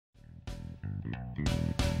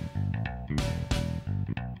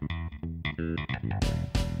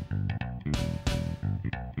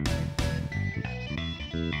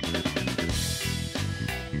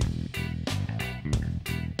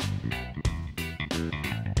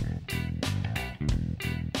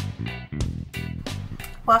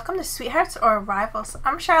Welcome to Sweethearts or Rivals.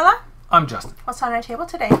 I'm Charla. I'm Justin. What's on our table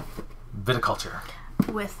today? Viticulture.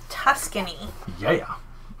 With Tuscany. Yeah.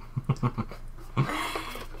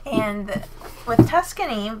 And with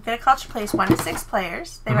Tuscany, Viticulture plays 1 to 6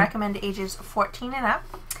 players. They recommend ages 14 and up.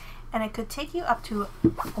 And it could take you up to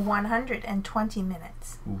 120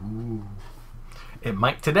 minutes. Ooh. It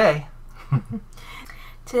might today.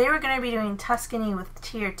 Today we're going to be doing Tuscany with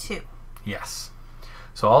Tier 2. Yes.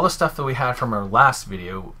 So all the stuff that we had from our last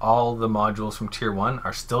video, all the modules from Tier 1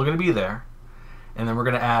 are still going to be there. And then we're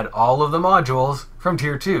going to add all of the modules from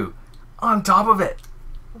Tier 2 on top of it.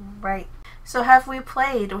 Right. So have we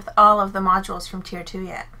played with all of the modules from Tier 2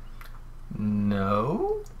 yet?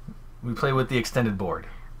 No. We play with the extended board.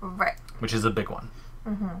 Right. Which is a big one.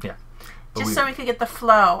 Yeah. But Just so we could get the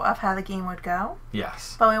flow of how the game would go.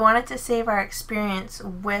 Yes. But we wanted to save our experience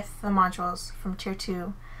with the modules from Tier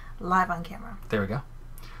 2 live on camera. There we go.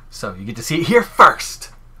 So you get to see it here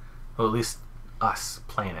first. Well, at least us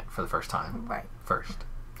playing it for the first time. Right. First.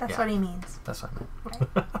 That's what he means. That's what I meant.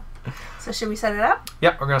 Right. So should we set it up?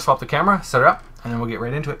 Yep, we're going to swap the camera, set it up, and then we'll get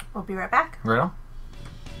right into it. We'll be right back. Right on.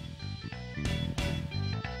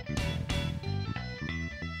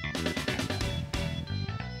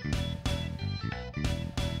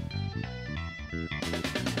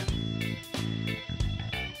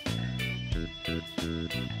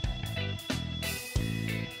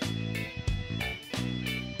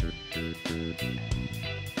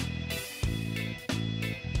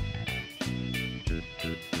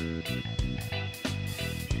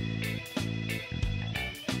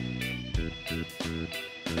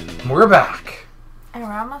 We're back. And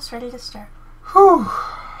we're almost ready to start. Whew,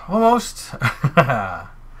 almost.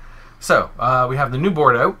 So, we have the new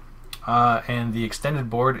board out, and the extended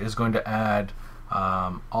board is going to add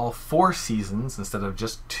all 4 seasons instead of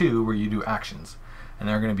just 2 where you do actions. And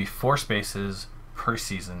there are going to be 4 spaces per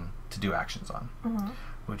season to do actions on,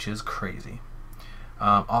 which is crazy.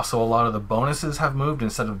 Also, a lot of the bonuses have moved.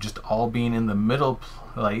 Instead of just all being in the middle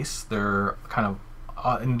place, they're kind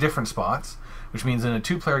of in different spots. Which means in a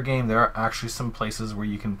 2-player game, there are actually some places where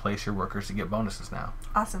you can place your workers to get bonuses now.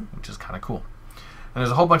 Awesome. Which is kind of cool. And there's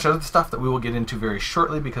a whole bunch of other stuff that we will get into very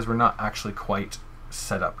shortly because we're not actually quite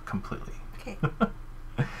set up completely. Okay.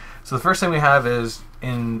 So the first thing we have is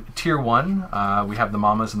in Tier 1, we have the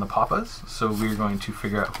mamas and the papas. So we're going to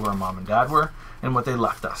figure out who our mom and dad were and what they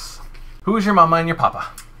left us. Who is your mama and your papa?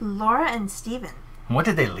 Laura and Steven. And what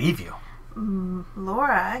did they leave you?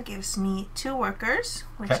 Laura gives me 2 workers,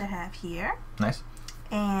 which Okay. I have here. Nice.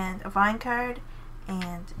 And a vine card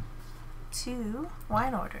and 2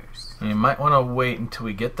 wine orders. And you might want to wait until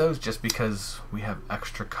we get those just because we have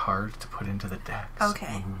extra cards to put into the decks.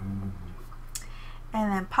 Okay.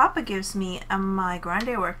 And then Papa gives me my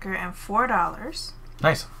grande worker and $4.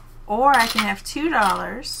 Nice. Or I can have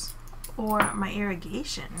 $2 or my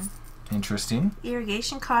irrigation. Interesting.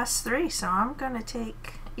 Irrigation costs 3, so I'm going to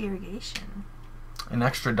take irrigation. An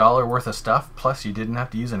extra $1 worth of stuff, plus you didn't have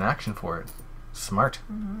to use an action for it. Smart.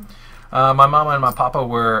 My mama and my papa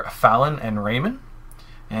were Fallon and Raymond.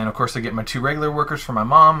 And of course I get my 2 regular workers for my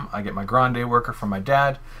mom. I get my grande worker for my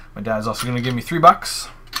dad. My dad's also going to give me $3.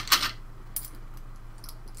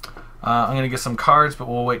 I'm going to get some cards, but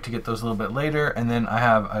we'll wait to get those a little bit later. And then I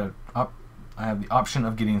have the option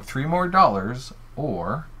of getting $3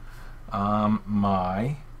 more or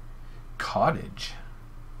my cottage.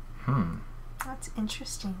 That's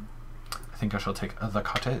interesting. I think I shall take the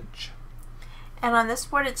cottage. And on this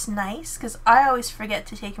board it's nice because I always forget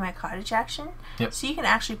to take my cottage action. Yep. So you can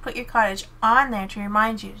actually put your cottage on there to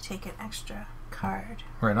remind you to take an extra card.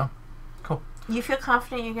 Right on. Cool. You feel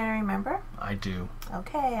confident you're going to remember? I do.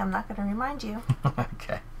 Okay, I'm not going to remind you.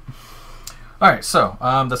 Okay. Alright, so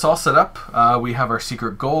that's all set up. We have our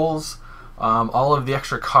secret goals. All of the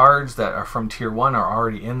extra cards that are from Tier 1 are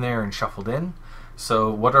already in there and shuffled in.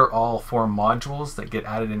 So what are all 4 modules that get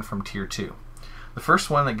added in from Tier 2? The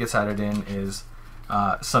first one that gets added in is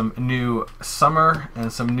some new summer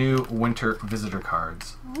and some new winter visitor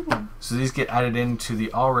cards. Ooh. So these get added into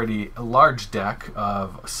the already large deck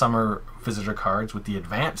of summer visitor cards with the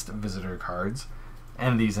advanced visitor cards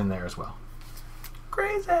and these in there as well.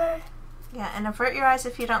 Crazy! Yeah, and avert your eyes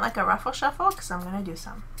if you don't like a ruffle shuffle because I'm going to do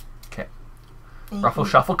some. Okay. And Ruffle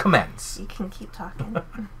shuffle commence. You can keep talking.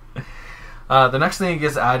 The next thing that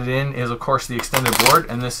gets added in is, of course, the extended board,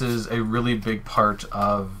 and this is a really big part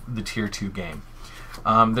of the Tier 2 game.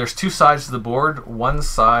 There's two sides to the board. One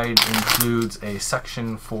side includes a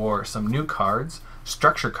section for some new cards,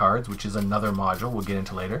 structure cards, which is another module we'll get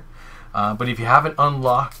into later. But if you haven't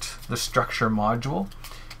unlocked the structure module,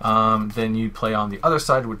 then you play on the other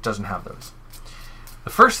side, which doesn't have those. The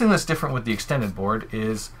first thing that's different with the extended board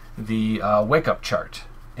is the wake up chart.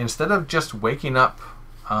 Instead of just waking up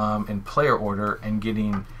in player order and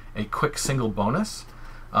getting a quick single bonus,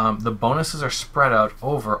 the bonuses are spread out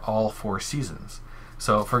over all 4 seasons.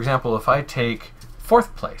 So for example, if I take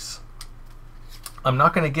 4th place, I'm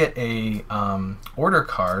not going to get a order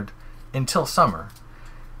card until summer.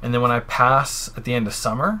 And then when I pass at the end of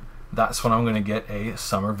summer, that's when I'm going to get a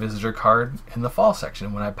summer visitor card in the fall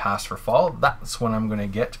section. When I pass for fall, that's when I'm going to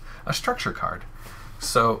get a structure card.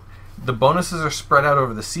 So the bonuses are spread out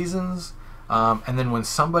over the seasons, and then when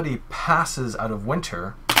somebody passes out of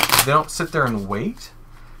winter, they don't sit there and wait.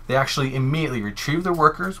 They actually immediately retrieve their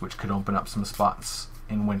workers, which could open up some spots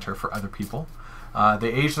in winter for other people.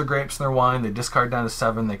 They age their grapes and their wine, they discard down to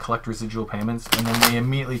 7, they collect residual payments, and then they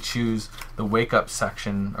immediately choose the wake up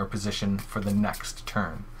section or position for the next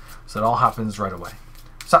turn. So it all happens right away.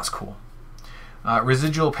 So that's cool.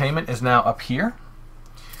 Residual payment is now up here.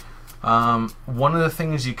 One of the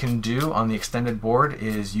things you can do on the extended board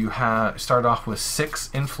is you start off with 6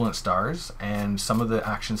 influence stars, and some of the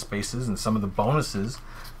action spaces and some of the bonuses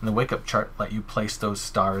in the wake up chart let you place those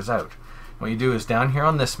stars out. What you do is down here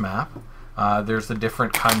on this map, there's the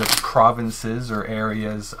different kind of provinces or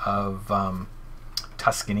areas of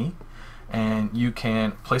Tuscany, and you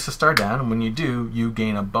can place a star down, and when you do, you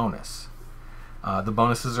gain a bonus. The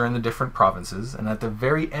bonuses are in the different provinces, and at the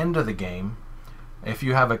very end of the game, if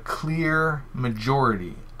you have a clear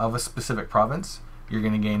majority of a specific province, you're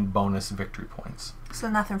going to gain bonus victory points. So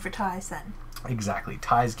nothing for ties then. Exactly.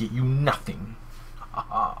 Ties get you nothing.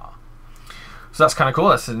 So that's kind of cool.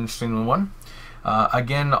 That's an interesting one.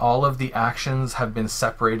 Again, all of the actions have been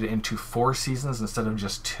separated into 4 seasons instead of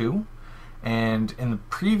just 2. And in the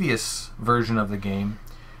previous version of the game,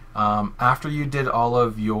 after you did all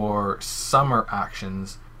of your summer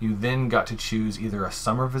actions, you then got to choose either a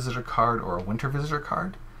summer visitor card or a winter visitor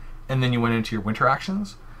card, and then you went into your winter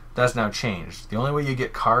actions. That's now changed. The only way you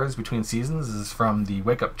get cards between seasons is from the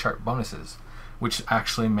wake up chart bonuses, which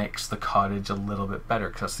actually makes the cottage a little bit better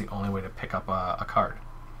because that's the only way to pick up a card,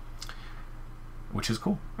 which is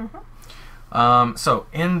cool. So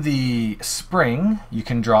in the spring, you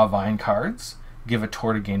can draw vine cards, give a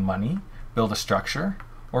tour to gain money, build a structure,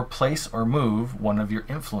 or place or move one of your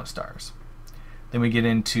influence stars. Then we get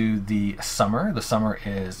into the summer. The summer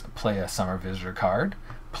is play a summer visitor card,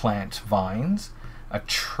 plant vines, a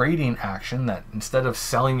trading action that instead of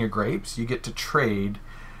selling your grapes, you get to trade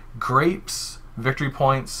grapes, victory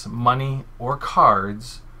points, money, or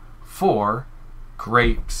cards for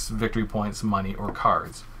grapes, victory points, money, or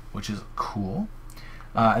cards, which is cool.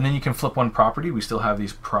 And then you can flip one property. We still have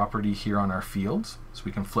these property here on our fields, so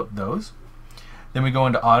we can flip those. Then we go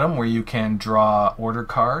into autumn, where you can draw order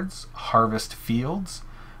cards, harvest fields,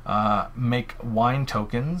 make wine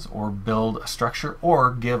tokens, or build a structure,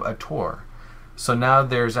 or give a tour. So now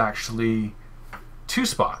there's actually 2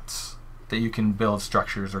 spots that you can build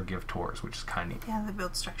structures or give tours, which is kind of neat. Yeah, the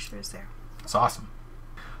build structure is there. It's awesome.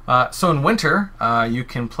 So in winter, you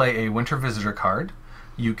can play a winter visitor card.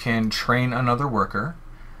 You can train another worker.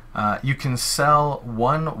 You can sell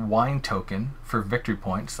 1 wine token for victory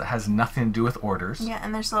points that has nothing to do with orders. Yeah,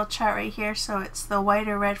 and there's a little chart right here. So it's the white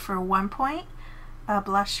or red for 1 point,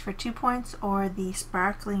 blush for 2 points, or the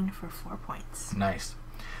sparkling for 4 points. Nice.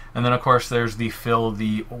 And then of course there's the fill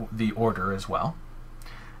the order as well.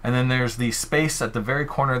 And then there's the space at the very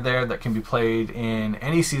corner there that can be played in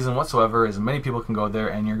any season whatsoever. As many people can go there,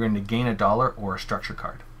 and you're going to gain $1 or a structure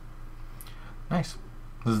card. Nice.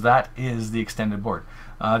 That is the extended board.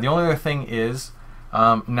 The only other thing is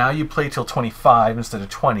now you play till 25 instead of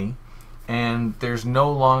 20, and there's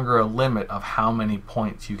no longer a limit of how many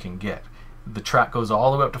points you can get. The track goes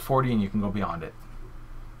all the way up to 40, and you can go beyond it.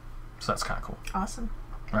 So that's kind of cool. Awesome.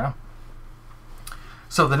 Right on.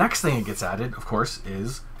 So the next thing that gets added, of course,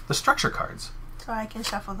 is the structure cards. So I can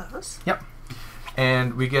shuffle those. Yep.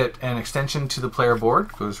 And we get an extension to the player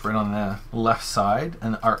board. Goes right on the left side,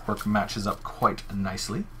 and the artwork matches up quite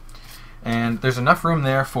nicely. And there's enough room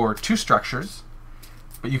there for 2 structures,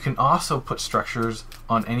 but you can also put structures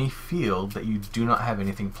on any field that you do not have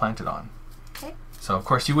anything planted on. Okay. So of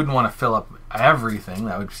course you wouldn't want to fill up everything.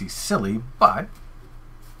 That would be silly, but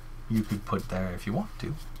you could put there if you want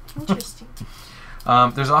to. Interesting.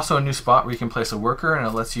 There's also a new spot where you can place a worker, and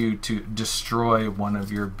it lets you to destroy one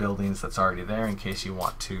of your buildings that's already there in case you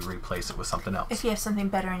want to replace it with something else. If you have something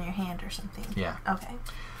better in your hand or something. Yeah. Okay.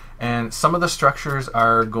 And some of the structures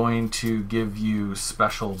are going to give you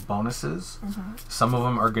special bonuses. Some of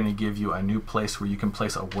them are going to give you a new place where you can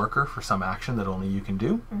place a worker for some action that only you can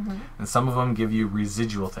do. And some of them give you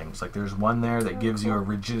residual things. Like there's one there that gives you a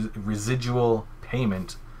residual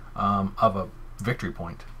payment of a victory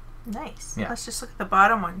point. Nice. Yeah. Let's just look at the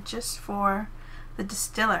bottom one. Just for the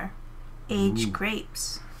distiller, aged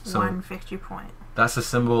grapes, So 1 victory point. that's a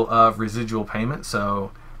symbol of residual payment.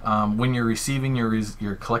 So when you're receiving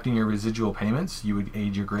you're collecting your residual payments, you would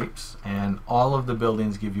age your grapes, and all of the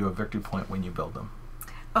buildings give you a victory point when you build them.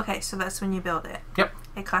 Okay, so that's when you build it. Yep.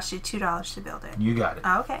 It costs you $2 to build it. You got it.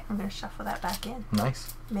 Oh, okay, I'm gonna shuffle that back in.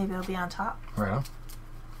 Nice. Maybe it'll be on top. Right on.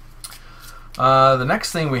 The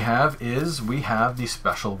next thing we have the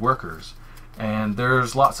special workers. And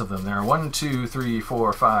there's lots of them. There are 1, 2, 3,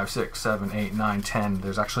 4, 5, 6, 7, 8, 9, 10.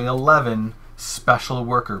 There's actually 11 special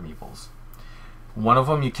worker meeples. One of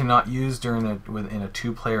them you cannot use within a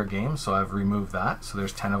 2-player game, so I've removed that. So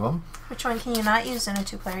there's 10 of them. Which one can you not use in a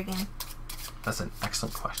 2-player game? That's an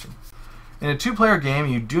excellent question. In a 2-player game,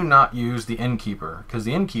 you do not use the innkeeper, because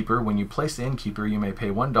the innkeeper, when you place the innkeeper, you may pay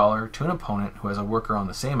 $1 to an opponent who has a worker on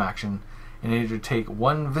the same action, and either take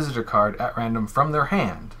 1 visitor card at random from their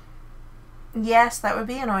hand. Yes, that would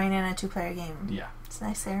be annoying in a 2-player game. Yeah. It's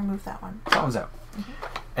nice they removed that one. That one's out.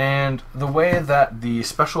 And the way that the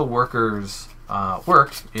special workers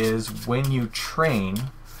work is when you train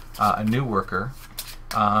a new worker,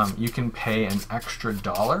 you can pay an extra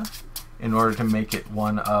 $1 in order to make it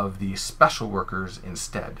one of the special workers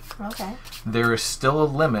instead. Okay. There is still a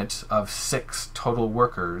limit of 6 total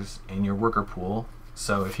workers in your worker pool.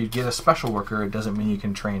 So if you get a special worker, it doesn't mean you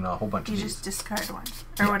can train a whole bunch of these. You just discard one.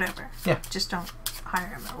 Or whatever. Yeah. Just don't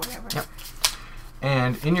hire him or whatever. Yep.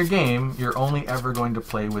 And in your game, you're only ever going to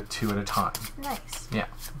play with 2 at a time. Nice. Yeah.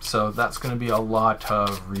 So that's going to be a lot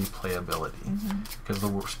of replayability. Because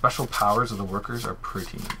the special powers of the workers are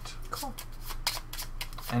pretty neat. Cool.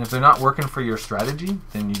 And if they're not working for your strategy,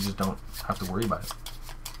 then you just don't have to worry about it.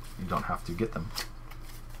 You don't have to get them.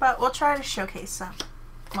 But we'll try to showcase some.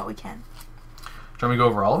 What we can. Do you want me to go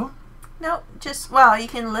over all of them? No, just, well, you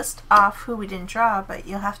can list off who we didn't draw, but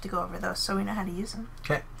you'll have to go over those so we know how to use them.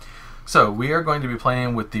 Okay. So we are going to be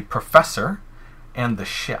playing with the professor and the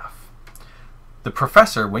chef. The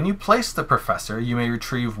professor, when you place the professor, you may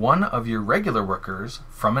retrieve 1 of your regular workers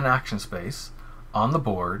from an action space on the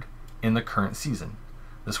board in the current season.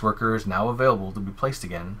 This worker is now available to be placed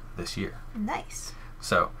again this year. Nice.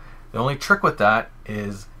 So the only trick with that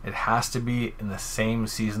is it has to be in the same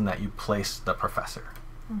season that you place the professor.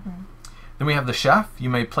 Then we have the chef. You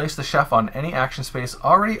may place the chef on any action space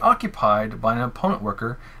already occupied by an opponent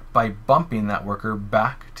worker by bumping that worker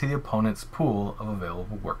back to the opponent's pool of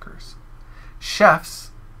available workers.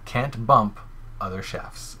 Chefs can't bump other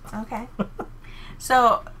chefs. Okay.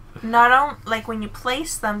 So, not only, like when you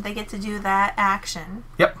place them, they get to do that action.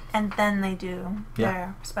 Yep. And then they do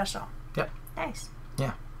their special. Yep. Nice.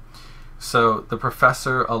 Yeah. So the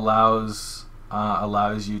professor allows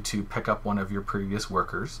you to pick up 1 of your previous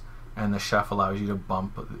workers, and the chef allows you to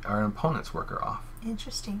bump an opponent's worker off.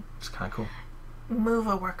 Interesting. It's kind of cool. Move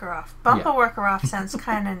a worker off. Bump a worker off sounds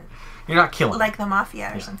kind of You're not killing like the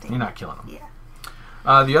mafia or something. You're not killing them.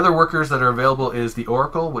 Yeah. The other workers that are available is the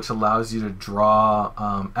Oracle, which allows you to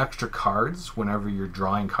draw extra cards whenever you're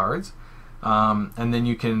drawing cards. And then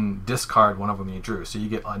you can discard one of them you drew. So you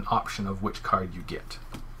get an option of which card you get.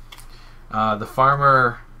 The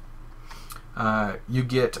Farmer, you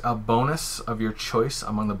get a bonus of your choice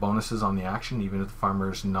among the bonuses on the action, even if the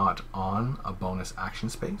Farmer is not on a bonus action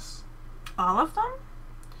space. All of them?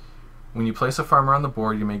 When you place a Farmer on the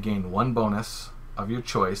board, you may gain 1 bonus of your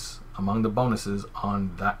choice among the bonuses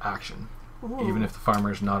on that action, even if the Farmer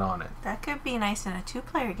is not on it. That could be nice in a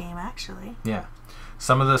 2-player game, actually. Yeah.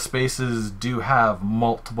 Some of the spaces do have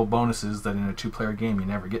multiple bonuses that in a 2-player game you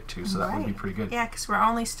never get to, so that would be pretty good. Yeah, because we're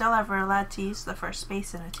only still ever allowed to use the first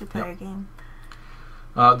space in a 2-player game.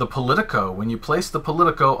 The Politico. When you place the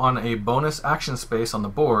Politico on a bonus action space on the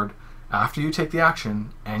board, after you take the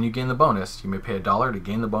action and you gain the bonus, you may pay $1 to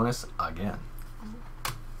gain the bonus again.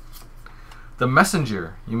 The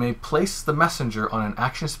Messenger. You may place the Messenger on an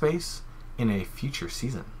action space in a future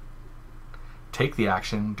season. Take the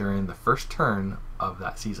action during the first turn of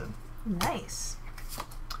that season. Nice.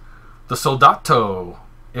 The Soldato.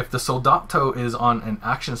 If the Soldato is on an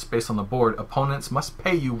action space on the board, opponents must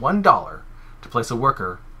pay you $1 to place a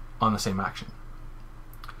worker on the same action.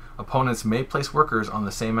 Opponents may place workers on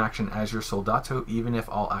the same action as your Soldato, even if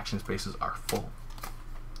all action spaces are full.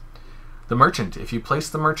 The Merchant. If you place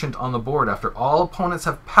the Merchant on the board after all opponents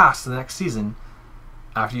have passed the next season,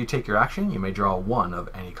 after you take your action, you may draw 1 of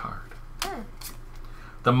any card.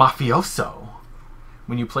 The Mafioso.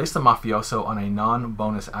 When you place the Mafioso on a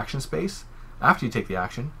non-bonus action space, after you take the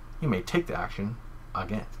action, you may take the action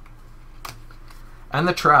again. And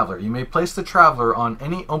the Traveler. You may place the Traveler on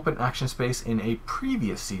any open action space in a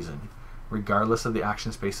previous season, regardless of the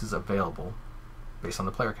action spaces available based on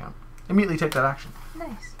the player count. Immediately take that action.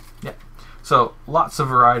 Nice. Yeah. So lots of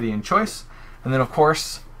variety and choice. And then of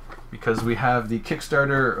course, because we have the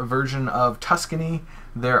Kickstarter version of Tuscany,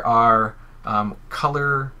 there are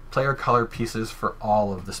player color pieces for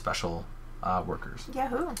all of the special workers.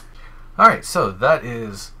 Yahoo! Alright, so that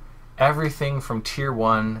is everything from Tier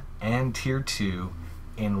 1 and Tier 2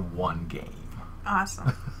 in one game.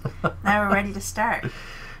 Awesome. Now we're ready to start.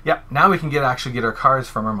 Yep, now we can actually get our cards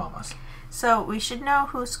from our mamas. So we should know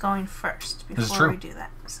who's going first This is before true. we do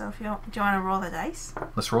that. So if do you want to roll the dice?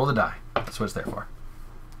 Let's roll the die. That's what it's there for.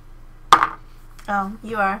 Oh,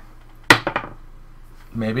 you are.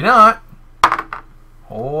 Maybe not.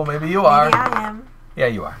 Oh, maybe you are. Maybe I am. Yeah,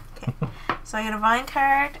 you are. Okay. So I get a vine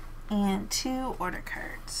card and 2 order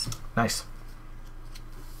cards. Nice.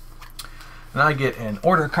 And I get an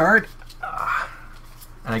order card.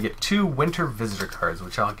 And I get 2 winter visitor cards,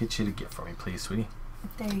 which I'll get you to get for me, please, sweetie.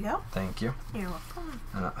 There you go. Thank you. You're welcome.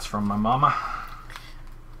 And that's from my mama.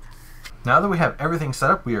 Now that we have everything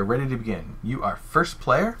set up, we are ready to begin. You are first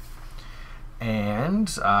player. And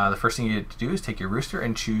the first thing you get to do is take your rooster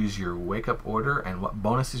and choose your wake-up order and what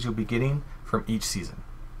bonuses you'll be getting from each season.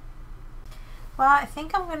 Well, I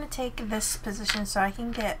think I'm going to take this position so I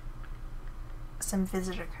can get some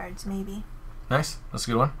visitor cards, maybe. Nice. That's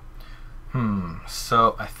a good one.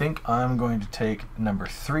 So I think I'm going to take number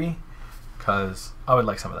 3 because I would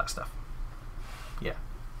like some of that stuff. Yeah.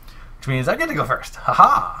 Which means I get to go first.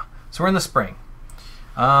 Haha! So we're in the spring.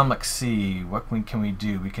 Let's see. What can we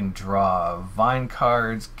do? We can draw vine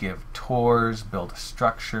cards, give tours, build a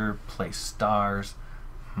structure, place stars.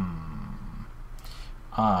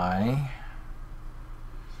 I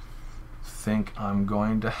think I'm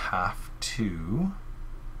going to have to...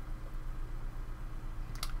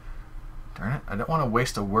 Darn it, I don't want to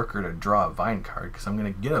waste a worker to draw a vine card because I'm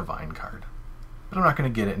going to get a vine card. But I'm not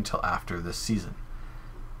going to get it until after this season.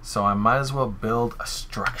 So I might as well build a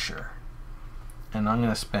structure. And I'm going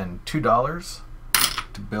to spend $2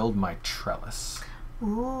 to build my trellis.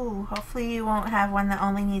 Ooh, hopefully you won't have one that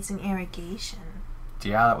only needs an irrigation.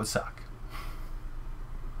 Yeah, that would suck.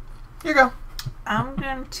 Here you go. I'm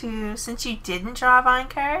going to, since you didn't draw a vine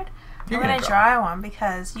card, You're I'm going gonna to draw one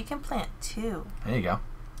because you can plant 2. There you go.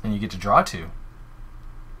 And you get to draw 2.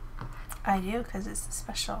 I do, because it's a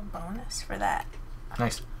special bonus for that.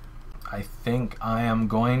 Nice. I think I am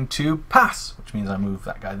going to pass, which means I move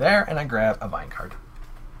that guy there and I grab a vine card.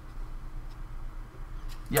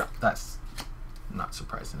 Yep, that's not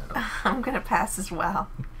surprising at all. I'm going to pass as well.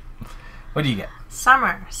 What do you get?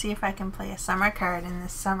 Summer. See if I can play a summer card in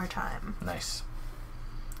this summertime. Nice.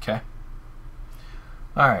 Okay.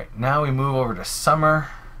 Alright, now we move over to summer.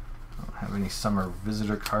 I don't have any summer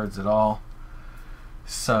visitor cards at all.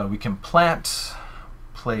 So we can plant,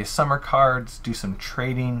 play summer cards, do some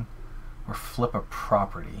trading, or flip a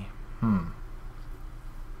property. You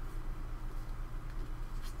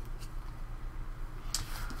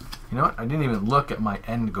know what? I didn't even look at my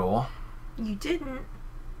end goal. You didn't.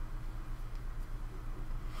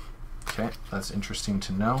 Okay, that's interesting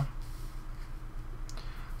to know.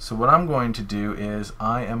 So what I'm going to do is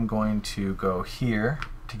I am going to go here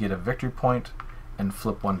to get a victory point and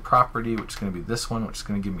flip 1 property, which is going to be this one, which is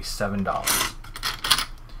going to give me $7.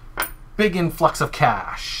 Big influx of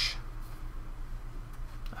cash.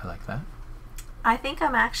 I like that. I think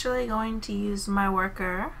I'm actually going to use my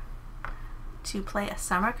worker to play a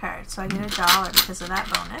summer card, so I get $1 because of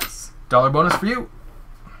that bonus. $1 bonus for you.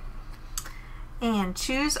 And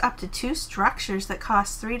choose up to 2 structures that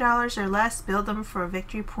cost $3 or less. Build them for a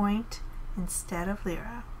victory point instead of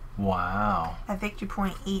lira. Wow. A victory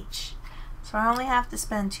point each. So I only have to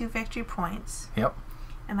spend 2 victory points. Yep.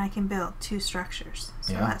 And I can build 2 structures.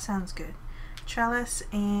 So Yeah. that sounds good. Trellis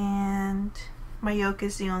and my yoke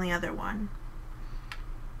is the only other one.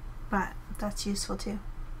 But that's useful too.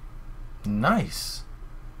 Nice.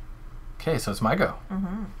 Okay, so it's my go.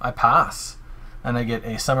 Mm-hmm. I pass. And I get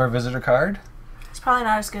a summer visitor card. It's probably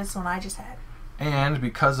not as good as the one I just had. And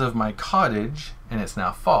because of my cottage, and it's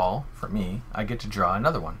now fall for me, I get to draw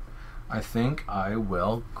another one. I think I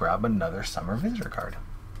will grab another summer visitor card.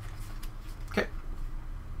 Okay.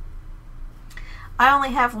 I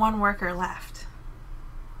only have 1 worker left.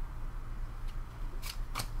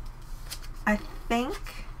 I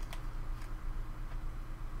think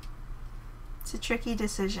it's a tricky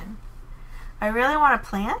decision. I really want to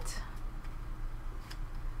plant,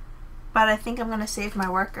 but I think I'm going to save my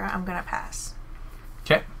worker. I'm going to pass.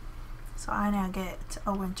 Okay. So I now get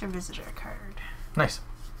a winter visitor card. Nice.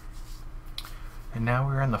 And now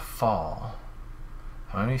we're in the fall.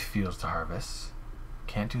 How many fields to harvest?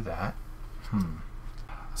 Can't do that.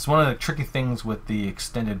 So one of the tricky things with the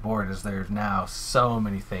extended board is there's now so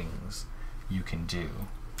many things you can do.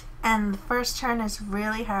 And the first turn is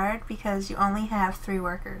really hard because you only have 3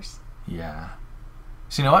 workers. Yeah.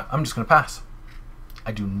 So you know what? I'm just going to pass.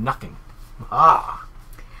 I do nothing. Ah.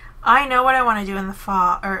 I know what I want to do in the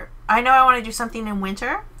fall, or I know I want to do something in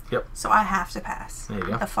winter. Yep. So I have to pass. There you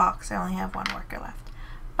go. The fall, because I only have 1 worker left.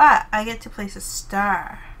 But I get to place a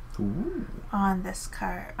star Ooh. on this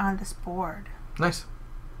card, on this board. Nice.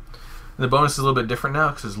 And the bonus is a little bit different now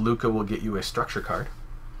because Luca will get you a structure card.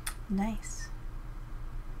 Nice.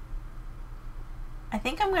 I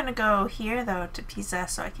think I'm going to go here, though, to Pisa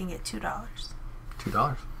so I can get $2.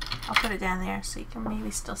 $2. I'll put it down there so you can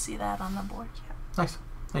maybe still see that on the board. Yeah. Nice.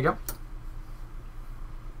 There you go.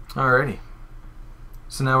 Alrighty.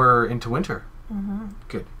 So now we're into winter.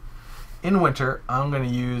 Good. In winter, I'm going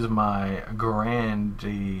to use my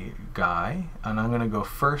Grande guy, and I'm going to go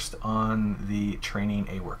first on the training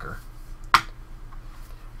a worker.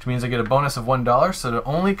 Which means I get a bonus of $1, so it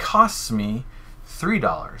only costs me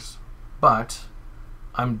 $3. But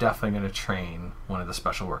I'm definitely going to train one of the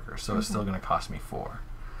special workers, so it's still going to cost me $4.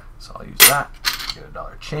 So I'll use that, get a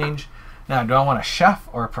 $1 change. Now, do I want a chef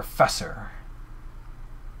or a professor?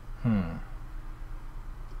 I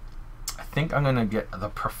think I'm going to get the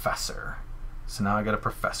professor. So now I got a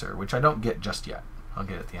professor, which I don't get just yet. I'll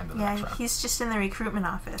get at the end of the next round. He's just in the recruitment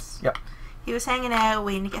office. Yep. He was hanging out,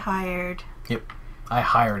 waiting to get hired. Yep. I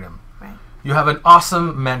hired him. Right. You have an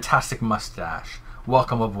awesome, fantastic mustache.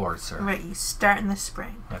 Welcome aboard, sir. Right, you start in the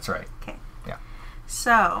spring. That's right. Okay. Yeah.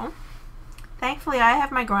 So, thankfully I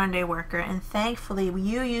have my Grande worker, and thankfully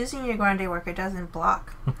you using your Grande worker doesn't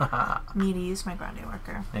block me to use my Grande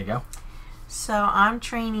worker. There you go. So I'm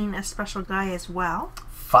training a special guy as well.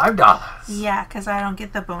 $5. Yeah, because I don't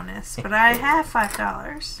get the bonus, but I have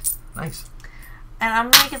 $5. Nice. And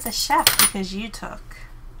I'm going to get the chef because you took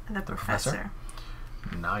the professor.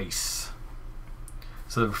 Nice.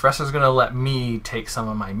 So the professor's going to let me take some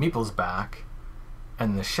of my meeples back,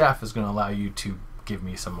 and the chef is going to allow you to give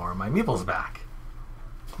me some more of my meeples back.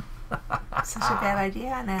 Such a bad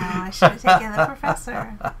idea now. I should have taken the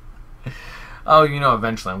professor. Oh, you know,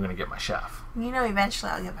 eventually I'm going to get my chef. You know,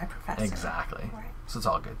 eventually I'll get my professor. Exactly. Right. So it's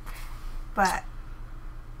all good. But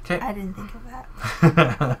okay. I didn't think of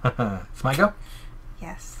that. It's my go.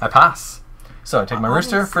 Yes. I pass. So I take my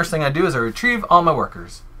rooster. First thing I do is I retrieve all my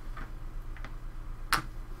workers.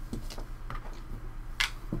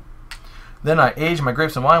 Then I age my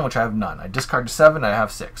grapes and wine, which I have none. I discard 7, I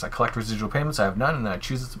have 6. I collect residual payments, I have none, and then I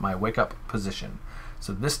choose my wake-up position.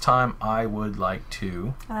 So this time I would like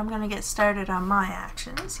to... And I'm going to get started on my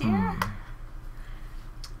actions here.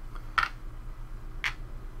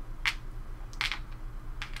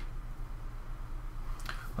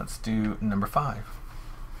 Let's do number 5.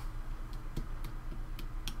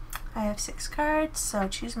 I have 6 cards, so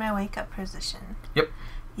choose my wake-up position. Yep.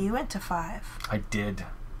 You went to 5. I did.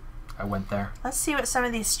 I went there. Let's see what some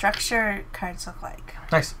of these structure cards look like.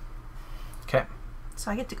 Nice. Okay. So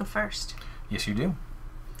I get to go first. Yes, you do.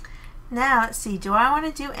 Now, let's see. Do I want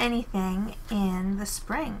to do anything in the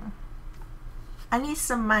spring? I need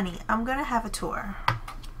some money. I'm going to have a tour.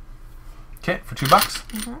 Okay, for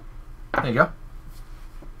 $2. There you go.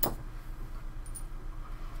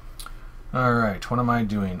 Alright, what am I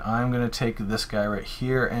doing? I'm going to take this guy right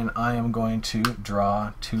here, and I am going to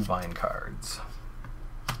draw 2 vine cards.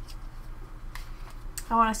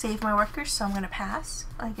 I want to save my workers, so I'm going to pass.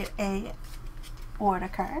 I get a order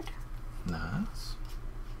card. Nice.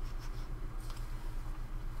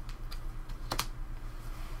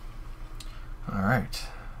 Alright.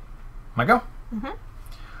 My go.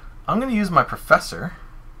 I'm going to use my professor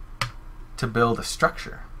to build a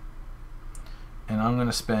structure. And I'm going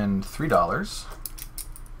to spend $3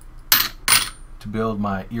 to build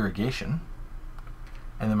my irrigation.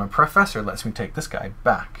 And then my professor lets me take this guy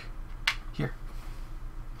back here.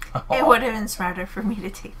 It would have been smarter for me to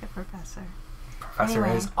take the professor. Professor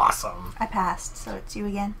is awesome. I passed, so it's you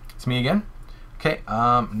again. It's me again? Okay,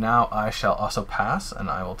 now I shall also pass, and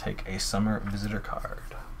I will take a summer visitor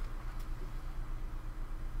card.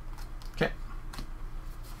 Okay.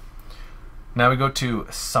 Now we go to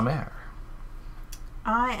summer.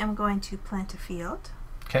 I am going to plant a field.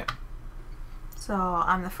 Okay. So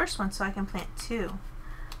I'm the first one, so I can plant 2.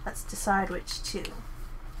 Let's decide which 2.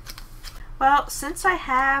 Well, since I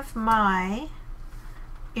have my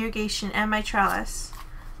irrigation and my trellis,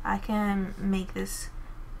 I can make this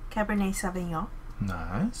Cabernet Sauvignon,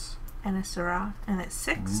 Nice. and a Syrah. And it's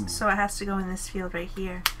 6, Ooh. so it has to go in this field right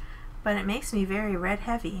here. But it makes me very red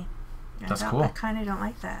heavy. That's cool. I kind of don't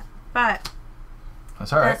like that. But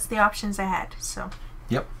That's all right. that's the options I had. So.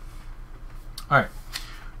 Yep. All right.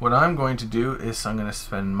 What I'm going to do is I'm going to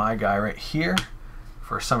spend my guy right here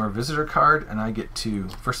for a summer visitor card, and I get to,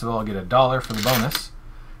 first of all, get $1 for the bonus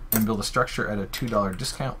and build a structure at a $2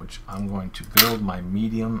 discount, which I'm going to build my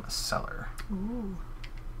medium cellar. Ooh.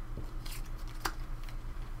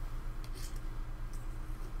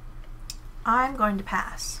 I'm going to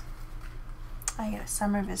pass. I get a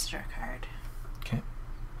summer visitor card. Okay.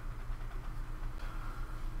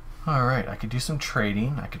 All right, I could do some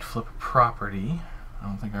trading. I could flip a property. I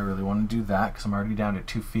don't think I really want to do that because I'm already down to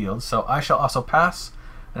 2 fields. So I shall also pass,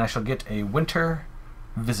 and I shall get a winter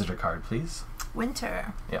visitor card, please.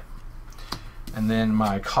 Winter. Yep. And then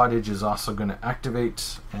my cottage is also going to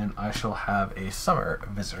activate, and I shall have a summer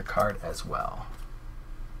visitor card as well.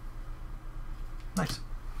 Nice.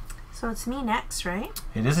 So it's me next, right?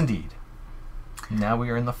 It is indeed. Now we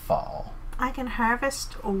are in the fall. I can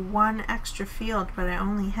harvest 1 extra field, but I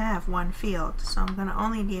only have 1 field. So I'm going to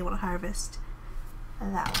only be able to harvest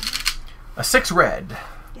that one. A 6 red.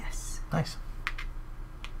 Yes. Nice.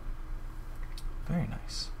 Very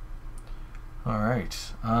nice. All right.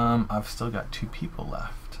 I've still got 2 people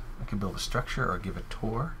left. I could build a structure or give a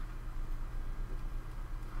tour.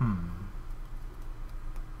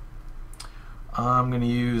 I'm going to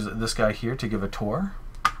use this guy here to give a tour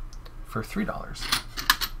for $3.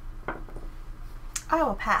 I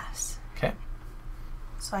will pass. Okay.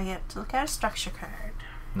 So I get to look at a structure card.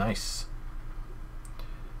 Nice.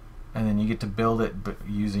 And then you get to build it but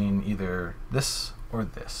using either this or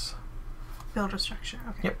this. Build a structure.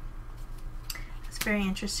 Okay. Yep. That's very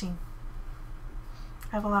interesting.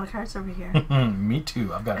 I have a lot of cards over here. Me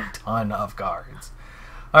too. I've got a ton of cards.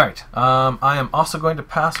 All right. I am also going to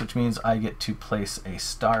pass, which means I get to place a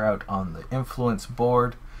star out on the influence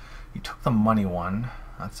board. You took the money one.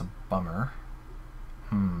 That's a bummer.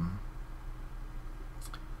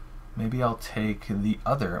 Maybe I'll take the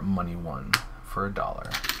other money one for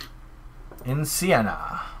 $1. In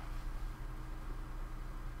Siena.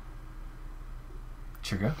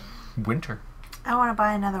 Here you go. Winter. I want to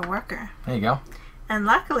buy another worker. There you go. And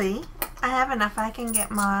luckily, I have enough I can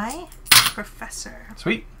get my professor.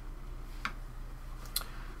 Sweet.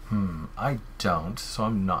 I don't, so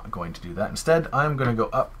I'm not going to do that. Instead, I'm going to go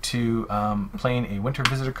up to playing a winter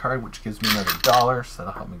visitor card, which gives me another $1, so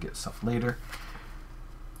that'll help me get stuff later.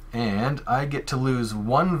 And I get to lose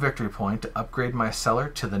 1 victory point to upgrade my cellar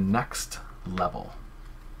to the next level.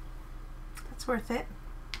 That's worth it.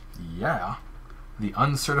 Yeah. The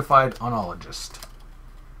uncertified oenologist.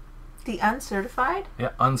 The uncertified?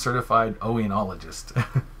 Yeah, uncertified oenologist.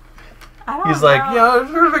 I don't He's know. like, yeah,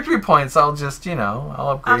 for victory points, I'll just, I'll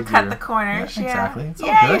upgrade I'll cut your... the corners. Yeah, Yeah, exactly. It's all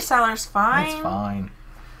yeah, good. your cellar's fine. It's fine.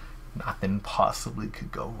 Nothing possibly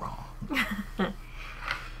could go wrong.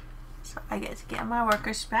 So I get to get my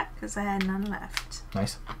workers back because I had none left.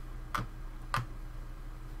 Nice.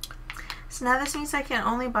 So now this means I can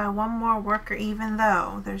only buy 1 more worker, even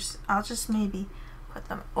though I'll just maybe put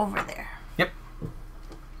them over there. Yep.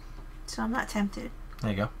 So I'm not tempted.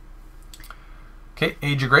 There you go. Okay,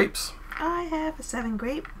 age your grapes. I have a 7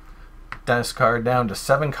 grape. Discard down to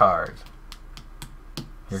 7 cards.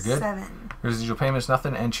 You're good. 7. Residual payments,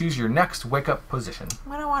 nothing, and choose your next wake-up position.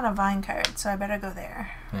 I don't want a vine card, so I better go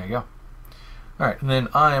there. There you go. All right, and then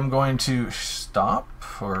I am going to stop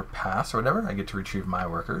or pass or whatever. I get to retrieve my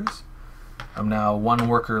workers. I'm now 1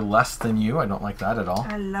 worker less than you. I don't like that at all.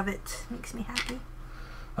 I love it. Makes me happy.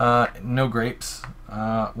 No grapes.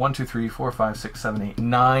 1, 2, 3, 4, 5, 6, 7, 8,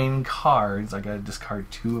 9 cards. I gotta discard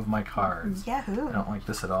 2 of my cards. Yahoo! I don't like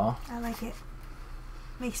this at all. I like it.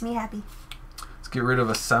 Makes me happy. Let's get rid of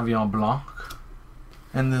a Sauvignon Blanc.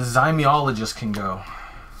 And the Zymiologist can go,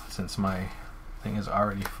 since my thing is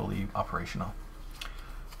already fully operational.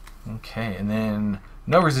 Okay, and then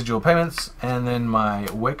no residual payments, and then my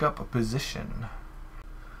wake up position.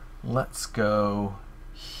 Let's go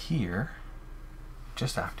here,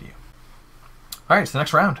 just after you. All right, it's the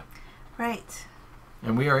next round. Right.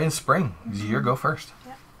 And we are in spring. Zir, go first.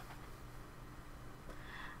 Yep.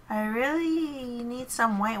 I really need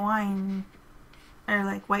some white wine, or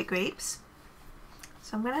like white grapes.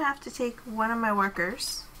 So I'm going to have to take 1 of my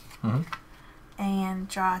workers and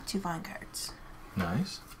draw 2 vine cards.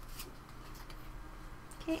 Nice.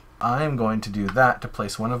 Okay. I'm going to do that to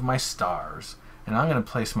place 1 of my stars. And I'm going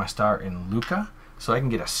to place my star in Luca so I can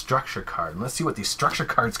get a structure card. And let's see what these structure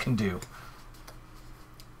cards can do.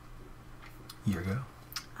 Here you go.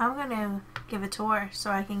 I'm going to give a tour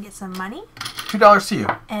so I can get some money. $2 to you.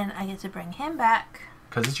 And I get to bring him back.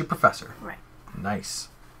 Because it's your professor. Right. Nice.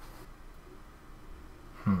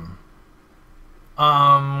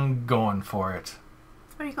 I'm going for it.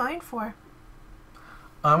 What are you going for?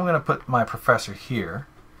 I'm going to put my professor here,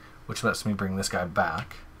 which lets me bring this guy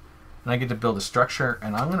back. And I get to build a structure,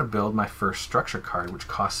 and I'm going to build my first structure card, which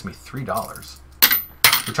costs me $3.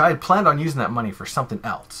 Which I had planned on using that money for something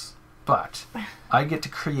else. But I get to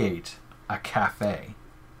create a cafe.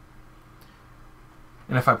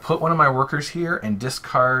 And if I put one of my workers here and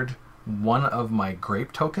discard one of my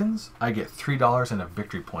grape tokens, I get $3 and a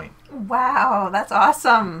victory point. Wow, that's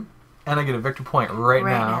awesome. And I get a victory point right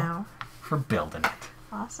now for building it.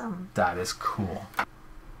 Awesome. That is cool.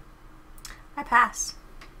 I pass.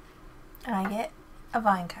 And I get a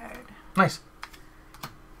vine card. Nice.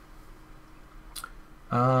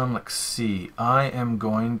 Let's see. I am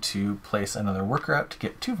going to place another worker out to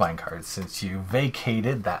get 2 vine cards since you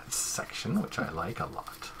vacated that section, which I like a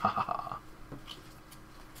lot. Ha ha ha.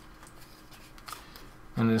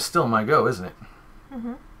 And it is still my go, isn't it?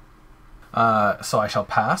 Mm-hmm. So I shall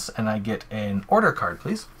pass, and I get an order card,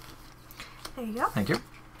 please. There you go. Thank you.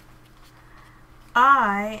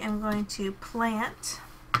 I am going to plant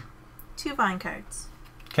 2 vine cards.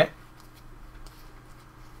 Okay.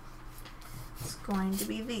 It's going to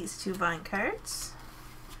be these 2 vine cards.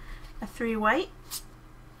 A 3 white,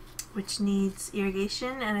 which needs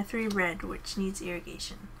irrigation, and a 3 red, which needs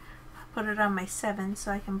irrigation. I'll put it on my 7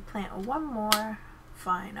 so I can plant one more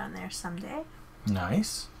vine on there someday.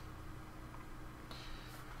 Nice.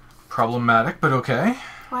 Problematic, but okay.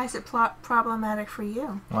 Why is it problematic for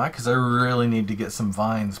you? Why? Because I really need to get some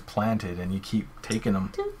vines planted, and you keep taking them.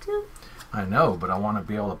 Toot, toot. I know, but I want to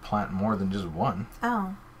be able to plant more than just one.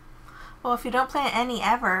 Oh. Well, if you don't plant any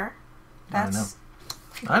ever, that's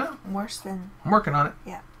I know. worse than... I'm working on it.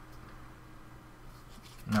 Yeah.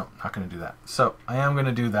 No, not going to do that. So I am going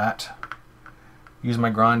to do that. Use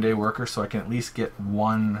my Grande worker so I can at least get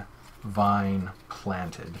 1 vine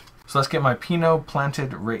planted. So let's get my Pinot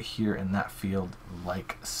planted right here in that field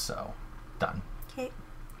like so. Done. Okay.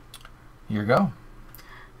 Here you go.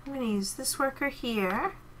 I'm going to use this worker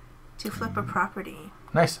here to flip a property.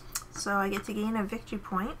 Nice. So I get to gain a victory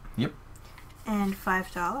point. Yep. And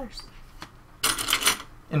 $5.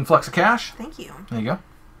 Influx of cash. Thank you. There you go.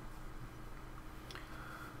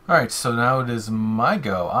 Alright, so now it is my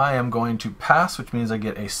go. I am going to pass, which means I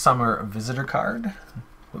get a summer visitor card.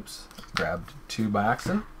 Whoops. Grabbed 2 by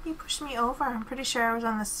accident. You pushed me over. I'm pretty sure I was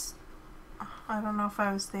on this... I don't know if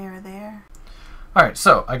I was there or there. Alright,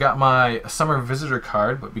 so I got my summer visitor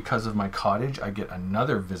card, but because of my cottage, I get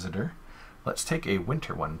another visitor. Let's take a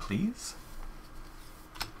winter one, please.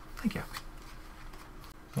 Thank you.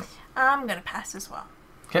 I'm going to pass as well.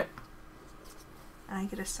 Okay. And I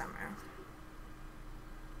get a summer.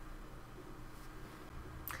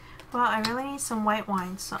 Well, I really need some white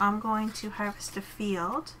wine, so I'm going to harvest a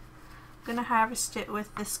field. I'm going to harvest it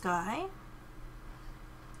with this guy.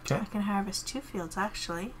 Okay. I can harvest 2 fields,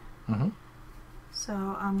 actually. Mm-hmm. So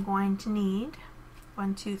I'm going to need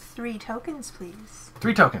 1, 2, 3 tokens, please.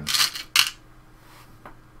 3 tokens.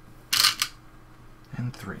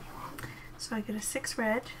 And 3. So I get a 6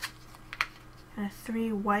 red, and a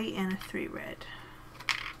 3 white, and a 3 red.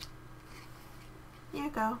 Here you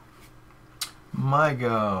go. My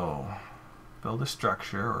go. Build a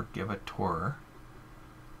structure or give a tour.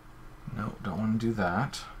 No, don't want to do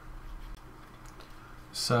that.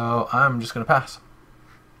 So I'm just going to pass.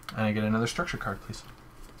 And I get another structure card, please.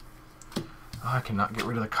 Oh, I cannot get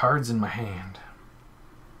rid of the cards in my hand.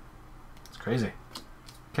 It's crazy.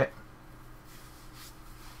 Okay.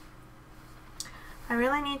 I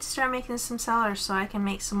really need to start making some cellars so I can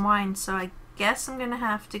make some wine. So I guess I'm going to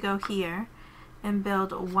have to go here and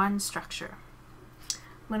build 1 structure.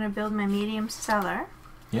 I'm going to build my medium cellar.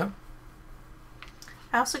 Yep.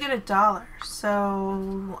 I also get $1,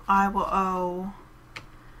 so I will owe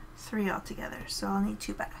 3 altogether. So I'll need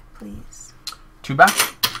 2 back, please. 2 back.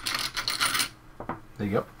 There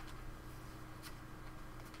you go.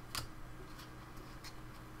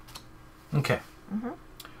 Okay.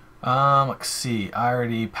 Let's see. I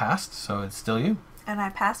already passed, so it's still you. And I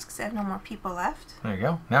passed because I have no more people left. There you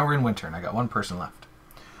go. Now we're in winter, and I got 1 person left.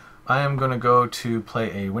 I am going to go to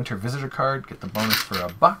play a winter visitor card, get the bonus for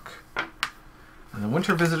 $1. And the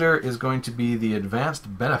winter visitor is going to be the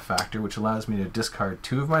advanced benefactor, which allows me to discard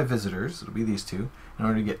 2 of my visitors, it'll be these 2, in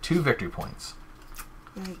order to get 2 victory points.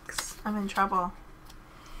 Yikes. I'm in trouble.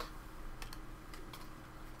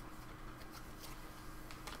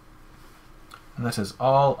 And this is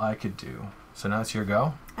all I could do. So now it's your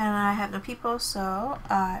go. And I have no people, so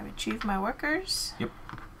I retrieve my workers. Yep.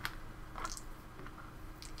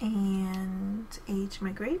 And age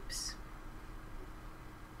my grapes.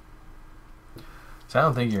 So I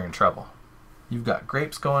don't think you're in trouble. You've got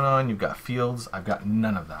grapes going on, you've got fields. I've got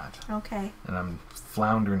none of that. Okay. And I'm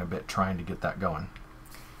floundering a bit trying to get that going.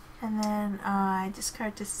 And then I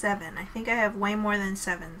discard to 7. I think I have way more than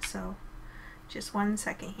 7, so just 1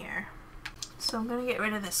 second here. So I'm going to get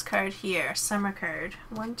rid of this card here, summer card.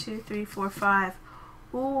 1, 2, 3, 4, 5.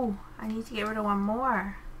 Ooh, I need to get rid of one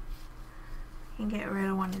more. I can get rid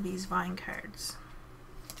of one of these vine cards.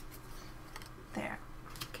 There.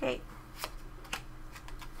 Okay.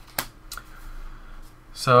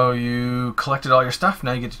 So you collected all your stuff.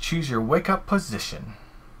 Now you get to choose your wake-up position.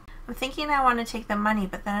 I'm thinking I want to take the money,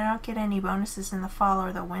 but then I don't get any bonuses in the fall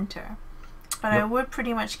or the winter. But Yep. I would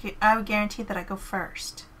pretty much I would guarantee that I go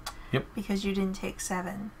first. Yep. Because you didn't take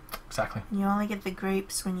 7. Exactly. You only get the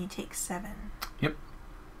grapes when you take 7. Yep.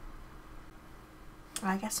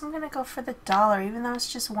 I guess I'm going to go for the $1, even though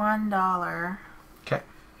it's just $1. Okay.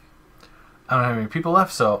 I don't have any people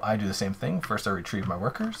left, so I do the same thing. First, I retrieve my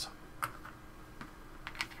workers.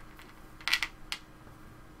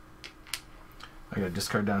 I got to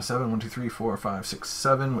discard down to 7. 1, 2, 3, 4, 5, 6,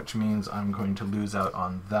 7, which means I'm going to lose out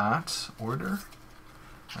on that order.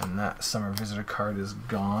 And that summer visitor card is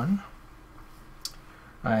gone.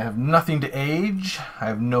 I have nothing to age. I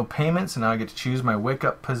have no payments, and now I get to choose my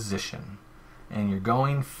wake-up position. And you're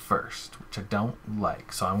going first, which I don't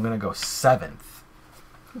like. So I'm going to go 7th.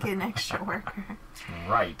 Get an extra worker.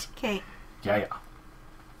 Right. Okay. Yeah.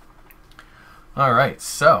 All right,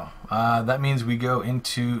 so that means we go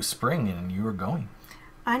into spring, and you are going.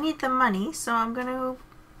 I need the money, so I'm going to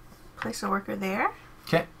place a worker there.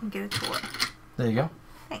 Okay. And get it to work. There you go.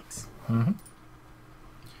 Thanks. Mm-hmm.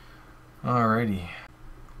 Alrighty.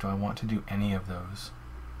 Do I want to do any of those?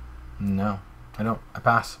 No, I don't. I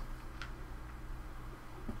pass.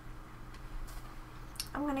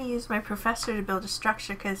 I'm going to use my professor to build a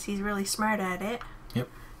structure because he's really smart at it. Yep.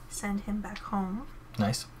 Send him back home.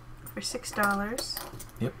 Nice. For $6.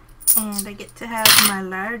 Yep. And I get to have my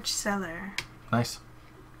large cellar. Nice.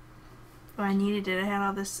 Oh, I needed it. I had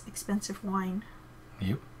all this expensive wine.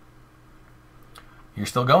 Yep. You're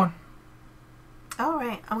still going. All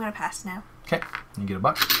right. I'm going to pass now. Okay. You get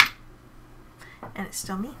 $1. And it's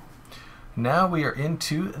still me. Now we are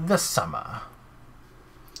into the summer.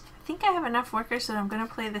 I think I have enough workers that I'm going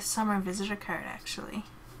to play the summer visitor card, actually.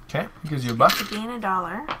 Okay. Gives you $1. To gain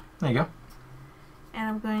 $1. There you go. And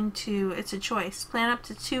I'm going to, it's a choice, plant up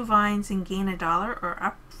to 2 vines and gain $1, or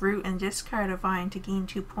uproot and discard a vine to gain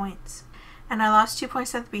 2 points. And I lost 2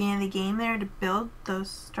 points at the beginning of the game there to build those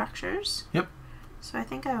structures. Yep. So I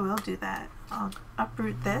think I will do that. I'll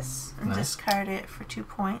uproot this and Nice. discard it for 2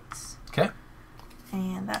 points. Okay.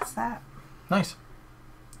 And that's that. Nice.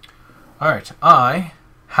 All right. I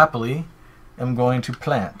happily am going to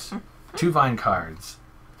plant 2 vine cards.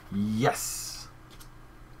 Yes.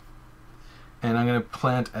 And I'm going to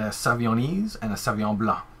plant a Savignonese and a Sauvignon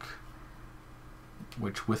Blanc,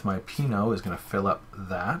 which with my Pinot is going to fill up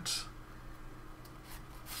that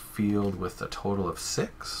field with a total of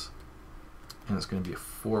 6. And it's going to be a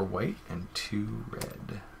 4 white and 2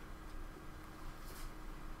 red.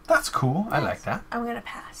 That's cool. Nice. I like that. I'm going to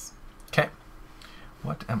pass. Okay.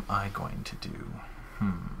 What am I going to do?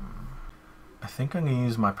 I think I'm going to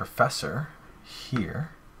use my professor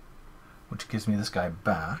here, which gives me this guy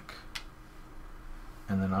back.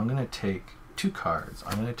 And then I'm going to take 2 cards.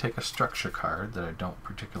 I'm going to take a structure card that I don't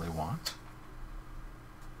particularly want.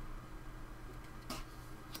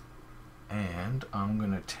 And I'm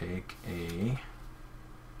going to take a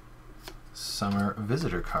summer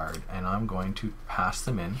visitor card, and I'm going to pass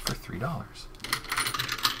them in for $3.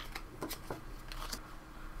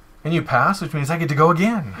 And you pass, which means I get to go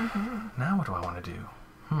again. Now what do I want to do?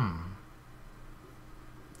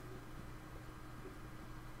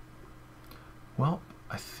 Well,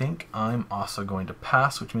 I think I'm also going to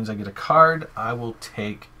pass, which means I get a card. I will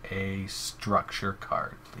take a structure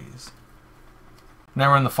card, please.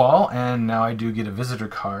 Now we're in the fall, and now I do get a visitor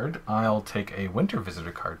card. I'll take a winter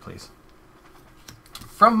visitor card, please.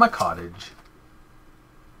 From my cottage.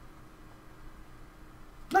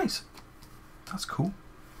 Nice. That's cool.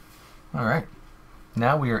 All right.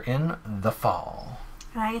 Now we are in the fall.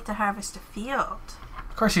 And I get to harvest a field.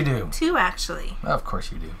 Of course you do. 2, actually. Of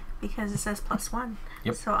course you do. Because it says +1.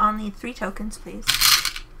 Yep. So I'll need 3 tokens, please.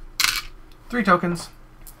 3 tokens.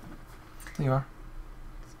 There you are.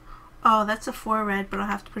 Oh, that's a 4 red, but I'll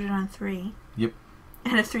have to put it on 3. Yep.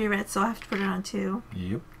 And a 3 red, so I'll have to put it on 2.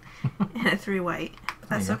 Yep. And a 3 white. But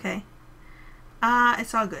that's There you okay.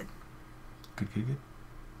 It's all good. Good.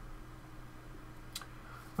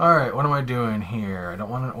 Alright, what am I doing here? I don't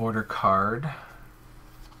want an order card.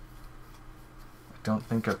 don't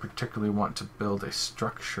think I particularly want to build a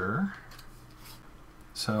structure.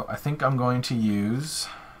 So I think I'm going to use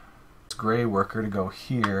this gray worker to go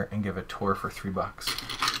here and give a tour for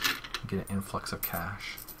 $3. Get an influx of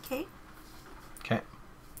cash. Okay. Okay.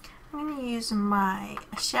 I'm going to use my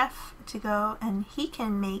chef to go, and he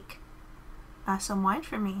can make some wine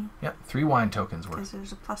for me. Yep, 3 wine tokens worth. Because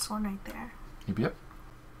there's a +1 right there. Yep, yep.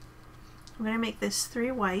 I'm going to make this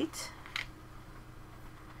 3 white.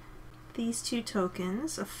 These 2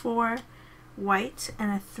 tokens, a 4 white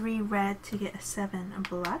and a 3 red to get a 7 a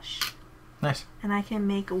blush. Nice. And I can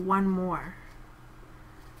make 1 more.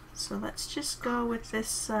 So let's just go with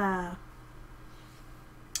this in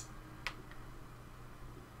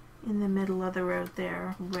the middle of the road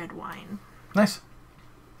there, red wine. Nice.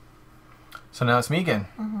 So now it's me again.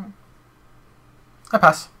 Mm-hmm. I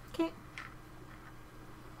pass. Okay.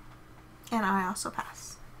 And I also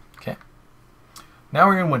pass. Okay. Now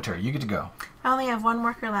we're in winter. You get to go. I only have 1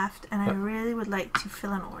 worker left, and Yep. I really would like to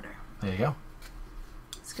fill an order. There you go.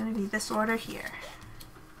 It's going to be this order here.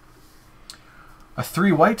 A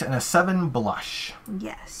 3 white and a 7 blush.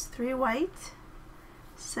 Yes, 3 white,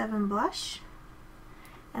 7 blush,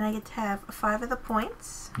 and I get to have 5 of the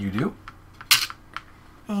points You do.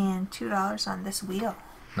 and $2 on this wheel.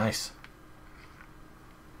 Nice.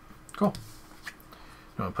 Cool.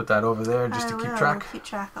 You want to put that over there just to keep track? Keep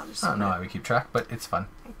track. I'll just I don't know put how we keep track, but it's fun.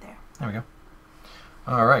 it right there. There we go.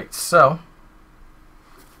 All right, so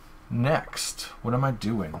next, what am I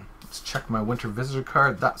doing? Let's check my winter visitor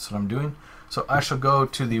card. That's what I'm doing. So I shall go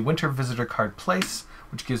to the winter visitor card place,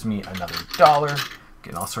 which gives me another $1.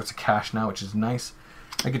 Getting all sorts of cash now, which is nice.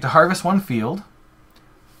 I get to harvest 1 field.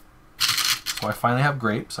 So I finally have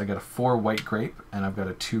grapes. I got a 4 white grape, and I've got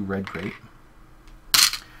a 2 red grape.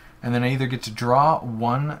 And then I either get to draw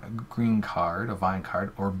 1 green card, a vine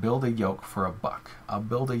card, or build a yoke for $1. I'll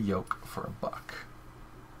build a yoke for $1.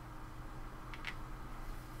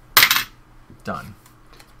 Done.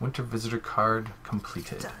 Winter visitor card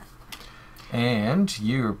completed. Done. And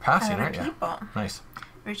you're passing, Other aren't you? people. Nice.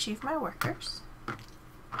 Retrieve my workers.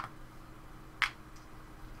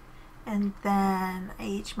 And then I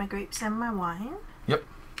age my grapes and my wine. Yep.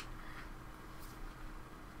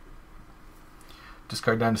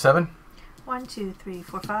 Discard down to 7. 1, 2, 3,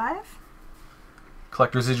 4, 5.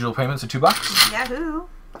 Collect residual payments of $2. Yahoo!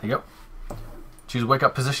 There you go. Choose wake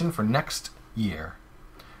up position for next year.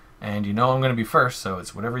 And you know I'm going to be first, so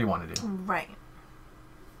it's whatever you want to do. Right.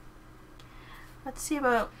 Let's see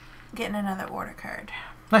about getting another order card.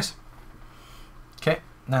 Nice. Okay,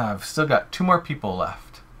 now I've still got 2 more people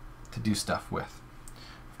left to do stuff with.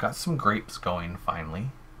 I've got some grapes going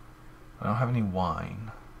finally. I don't have any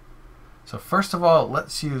wine. So first of all,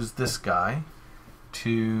 let's use this guy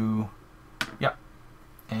to, yeah,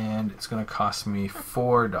 and it's going to cost me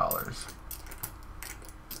 $4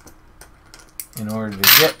 in order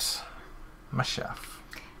to get my chef.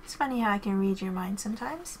 It's funny how I can read your mind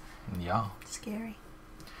sometimes. Yeah. Scary.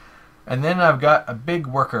 And then I've got a big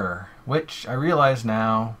worker, which I realize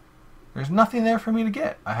now there's nothing there for me to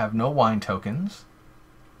get. I have no wine tokens.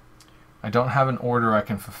 I don't have an order I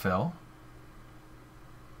can fulfill.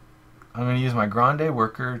 I'm going to use my grande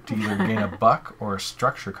worker to either gain $1 or a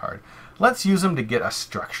structure card. Let's use them to get a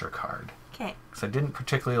structure card. Okay. Because I didn't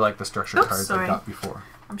particularly like the structure Oops, cards sorry. I got before.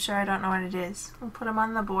 I'm sure I don't know what it is. We'll put them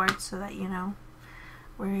on the board so that you know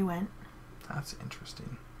where he went. That's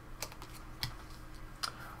interesting.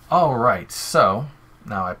 Alright, so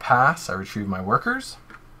now I pass. I retrieve my workers.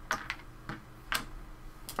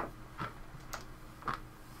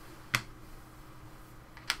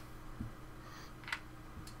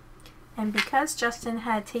 And because Justin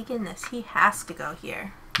had taken this, he has to go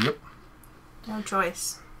here. Yep. No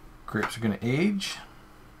choice. Grapes are going to age.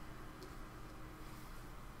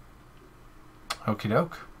 Okie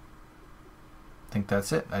doke. I think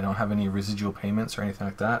that's it. I don't have any residual payments or anything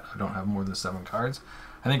like that. I don't have more than 7 cards.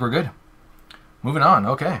 I think we're good. Moving on.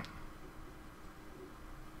 Okay.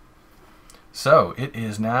 So it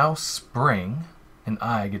is now spring, and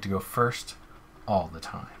I get to go first all the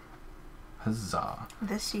time. Huzzah.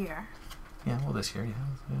 This year. Yeah, well, this year, yeah.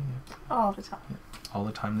 All the time. Yeah, all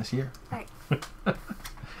the time this year. Right.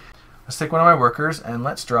 Let's take one of my workers, and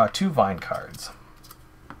let's draw 2 vine cards.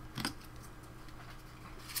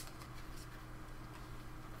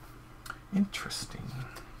 Interesting.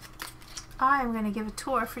 I'm going to give a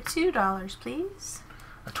tour for $2, please.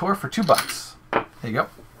 A tour for $2. There you go.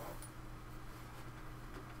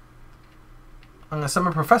 I'm going to send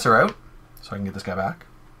my professor out so I can get this guy back.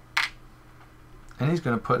 And he's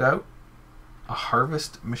going to put out a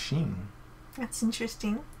harvest machine. That's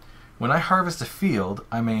interesting. When I harvest a field,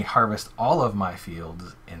 I may harvest all of my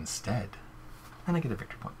fields instead. And I get a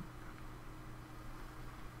victory point.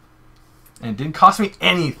 And it didn't cost me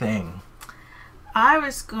anything. I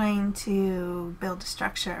was going to build a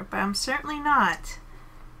structure, but I'm certainly not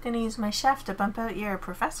going to use my chef to bump out your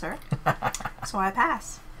professor. So I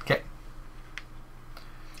pass. Okay.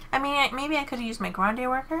 I mean, maybe I could have used my grande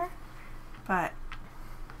worker, but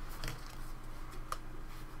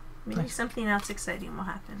maybe something else exciting will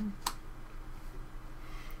happen.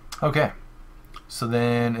 Okay. So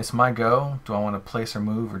then it's my go. Do I want to place or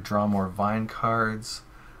move or draw more vine cards?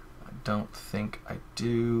 I don't think I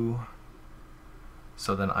do.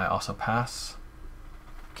 So then I also pass.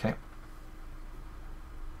 Okay.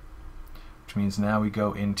 Which means now we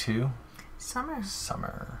go into Summer.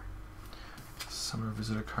 Summer. Summer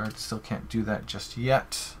visitor card. Still can't do that just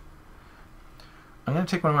yet. I'm going to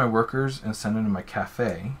take one of my workers and send it to my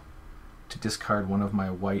cafe to discard one of my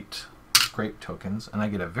white grape tokens, and I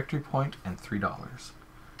get a victory point and $3.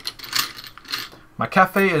 My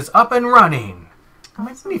cafe is up and running.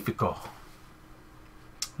 Awesome. Magnifico.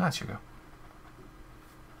 Now it's your go.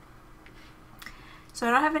 So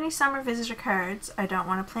I don't have any summer visitor cards. I don't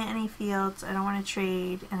want to plant any fields. I don't want to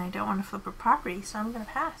trade, and I don't want to flip a property, so I'm going to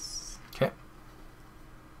pass. Okay.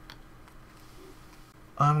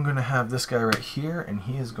 I'm going to have this guy right here, and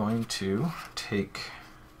he is going to take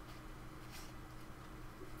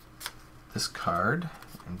this card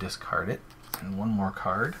and discard it, and one more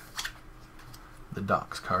card. The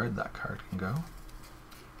docks card. That card can go.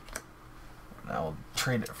 And I will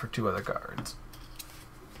trade it for 2 other cards.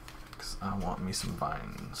 Because I want me some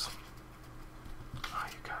vines. Oh,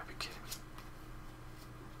 you gotta be kidding me.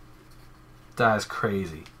 That is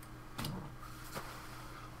crazy.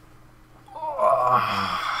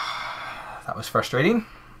 Oh, that was frustrating.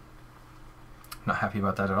 Not happy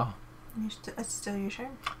about that at all. It's still your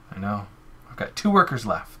turn. I know. I've got 2 workers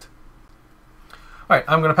left. Alright,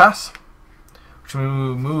 I'm going to pass. Which we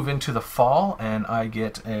move into the fall, and I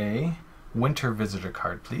get a winter visitor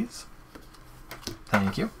card, please.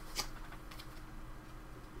 Thank you.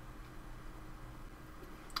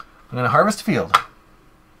 I'm going to harvest a field,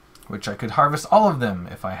 which I could harvest all of them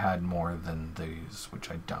if I had more than these, which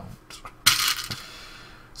I don't.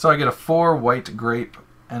 So I get a 4 white grape,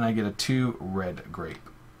 and I get a 2 red grape.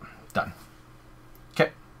 Done.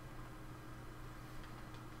 Okay.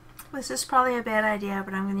 This is probably a bad idea,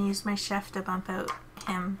 but I'm going to use my chef to bump out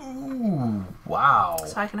him. Ooh, wow.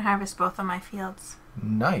 So I can harvest both of my fields.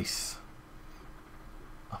 Nice.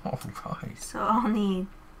 All right. So I'll need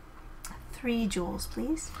 3 jewels,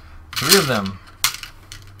 please. 3 of them.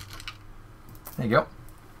 There you go.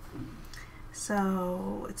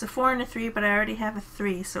 So it's a 4 and a 3, but I already have a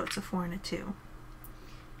 3, so it's a 4 and a 2.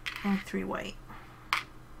 And 3 white.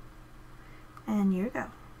 And your go.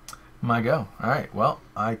 My go. Alright, well,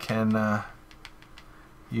 I can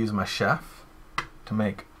use my chef to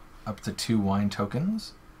make up to 2 wine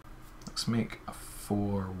tokens. Let's make a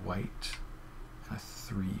 4 white and a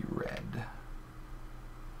 3 red.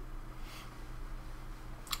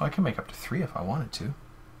 Oh, I can make up to 3 if I wanted to.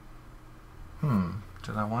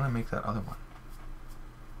 Did I want to make that other one?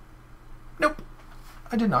 Nope,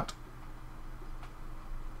 I did not.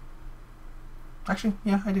 Actually,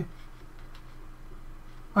 yeah, I do.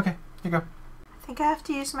 Okay, here you go. I think I have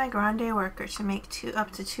to use my grande worker to make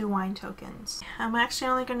up to 2 wine tokens. I'm actually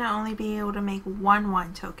only going to be able to make 1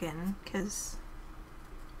 wine token because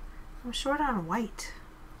I'm short on white.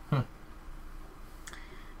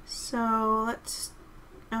 So let's...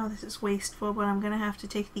 Oh, this is wasteful, but I'm going to have to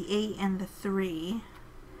take the 8 and the 3.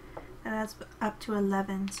 That adds up to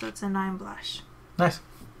 11, so it's a 9 blush. Nice.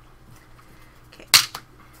 Okay.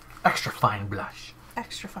 Extra fine blush.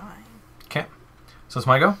 Extra fine. Okay. So it's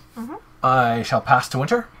my go. I shall pass to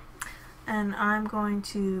winter. And I'm going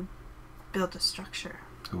to build a structure.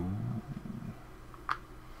 Ooh.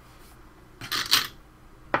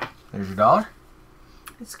 There's your $1.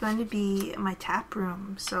 It's going to be my tap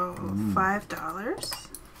room, so $5.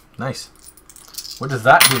 Nice. What does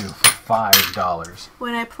that do for $5?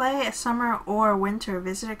 When I play a summer or winter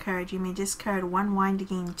visitor card, you may discard 1 wine to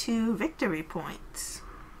gain 2 victory points.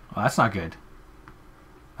 Well, that's not good.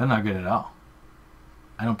 That's not good at all.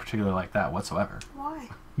 I don't particularly like that whatsoever. Why?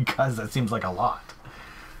 Because that seems like a lot.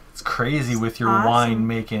 It's crazy with your awesome. wine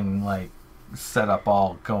making like setup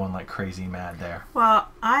all going like crazy mad there. Well,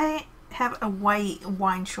 I have a white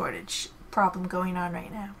wine shortage problem going on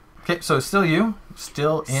right now. Okay, so it's still you,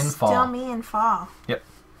 still in fall. Still me in fall. Yep.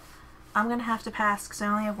 I'm going to have to pass because I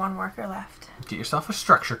only have 1 worker left. Get yourself a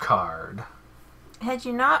structure card. Had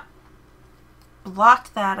you not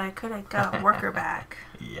blocked that, I could have got a worker back.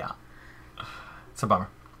 Yeah. It's a bummer.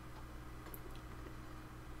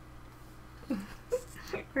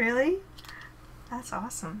 Really? That's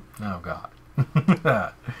awesome. Oh, God.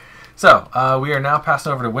 So, we are now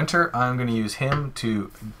passing over to Winter. I'm going to use him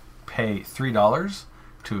to pay $3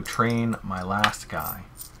 to train my last guy.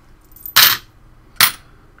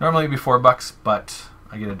 Normally it'd be $4, but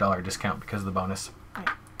I get a $1 discount because of the bonus.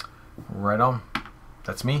 Right on.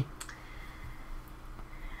 That's me.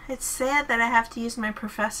 It's sad that I have to use my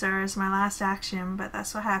professor as my last action, but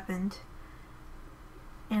that's what happened.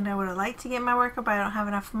 And I would have liked to get my worker, but I don't have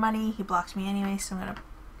enough money. He blocked me anyway, so I'm going to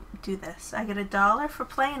do this. I get $1 for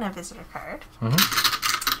playing a visitor card.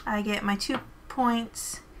 I get my 2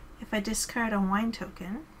 points if I discard a wine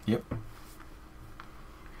token. Yep.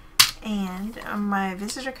 And my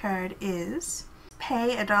visitor card is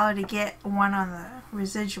pay $1 to get 1 on the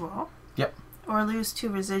residual. Yep. Or lose 2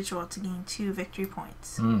 residual to gain 2 victory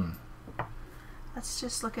points. Let's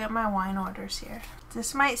just look at my wine orders here.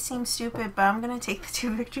 This might seem stupid, but I'm going to take the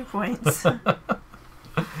 2 victory points.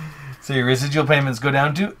 So your residual payments go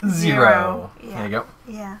down to 0. Yeah. There you go.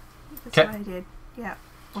 Yeah, that's what I did. Yeah,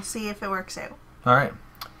 we'll see if it works out. All right.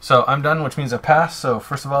 So I'm done, which means I pass. So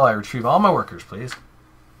first of all, I retrieve all my workers, please.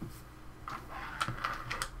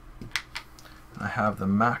 I have the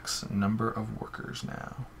max number of workers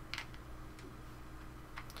now.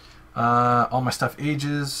 All my stuff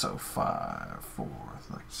ages, so 5, 4,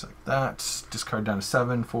 just like that. Discard down to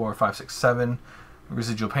 7, 4, 5, 6, 7.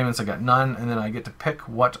 Residual payments, I got none, and then I get to pick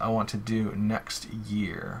what I want to do next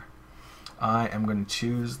year. I am going to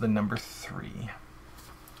choose the number 3.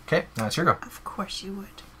 Okay, now it's your go. Of course you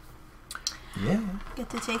would. Yeah. Get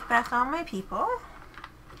to take back all my people.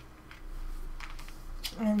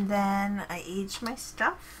 And then I age my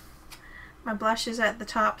stuff. My blush is at the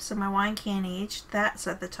top, so my wine can't age. That's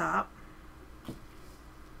at the top.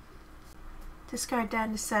 Discard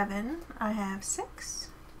down to 7. I have 6.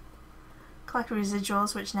 Collect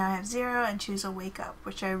residuals, which now I have 0, and choose a wake up,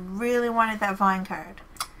 which I really wanted that vine card.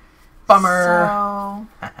 Bummer. So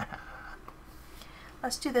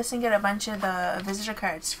let's do this and get a bunch of the visitor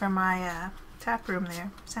cards for my tap room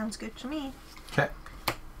there. Sounds good to me. Okay.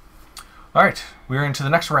 All right, we're into the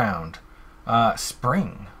next round.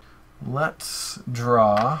 Spring. Let's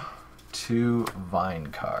draw 2 vine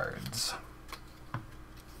cards.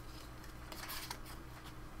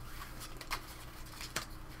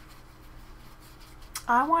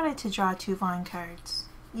 I wanted to draw 2 vine cards.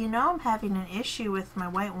 You know I'm having an issue with my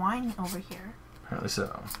white wine over here. Apparently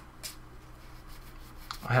so.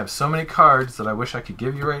 I have so many cards that I wish I could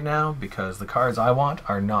give you right now because the cards I want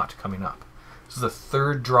are not coming up. This is the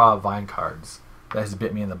 3rd draw of vine cards that has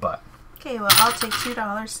bit me in the butt. Okay, well, I'll take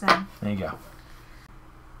 $2 then. There you go.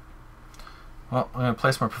 Well, I'm going to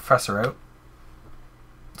place my professor out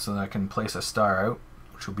so that I can place a star out,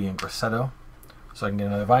 which will be in Grosseto, so I can get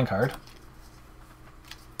another vine card.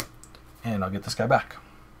 And I'll get this guy back.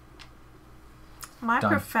 My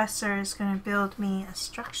Done. professor is going to build me a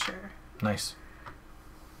structure. Nice.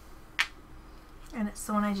 And it's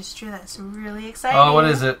the one I just drew. That's really exciting. Oh, what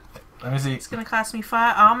is it? Let me see. It's going to cost me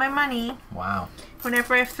all my money. Wow.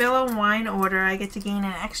 Whenever I fill a wine order, I get to gain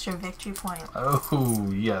an extra victory point. Oh,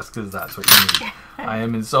 yes, because that's what you need. I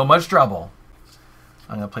am in so much trouble.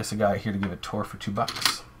 I'm going to place a guy here to give a tour for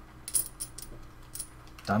 $2.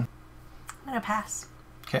 Done. I'm going to pass.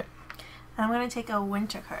 Okay. And I'm going to take a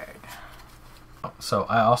winter card. So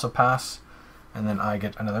I also pass, and then I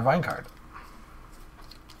get another vine card.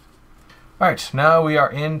 Alright, now we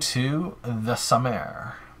are into the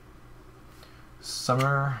summer.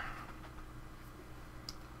 Summer.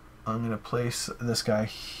 I'm going to place this guy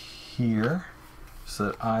here so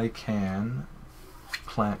that I can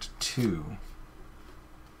plant 2.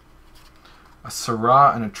 A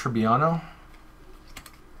Syrah and a Trebbiano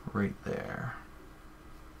right there.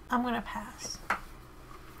 I'm going to pass.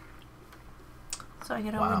 So I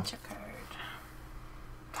get a winter card.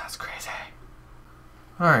 That's crazy.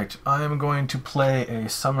 Alright, I am going to play a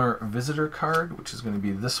summer visitor card, which is going to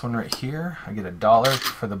be this one right here. I get $1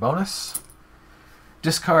 for the bonus.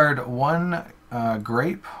 Discard 1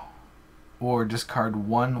 grape or discard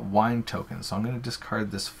 1 wine token. So I'm going to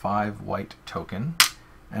discard this 5 white token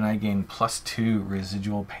and I gain +2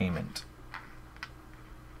 residual payment.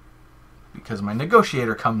 Because my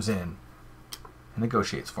negotiator comes in and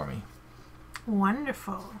negotiates for me.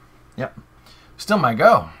 Wonderful. Yep. Still my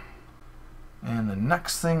go. And the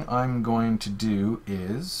next thing I'm going to do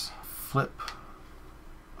is flip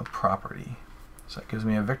a property. So that gives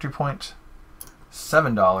me a victory point,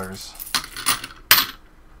 $7.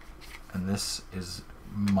 And this is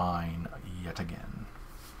mine yet again.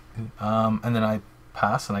 And then I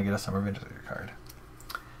pass and I get a summer visitor card.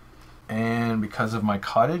 And because of my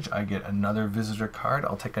cottage, I get another visitor card.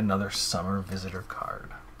 I'll take another summer visitor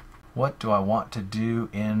card. What do I want to do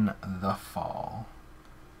in the fall?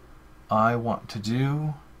 I want to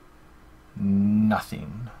do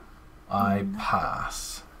nothing. I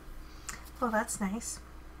pass. Well, that's nice.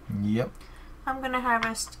 Yep. I'm going to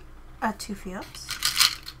harvest 2 fields.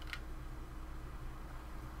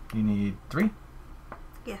 You need 3?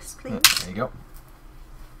 Yes, please. There you go.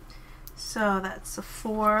 So that's a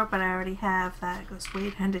 4, but I already have that. It goes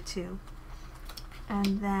way down to 2.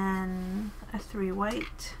 And then a 3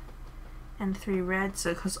 white and 3 red,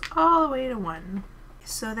 so it goes all the way to 1.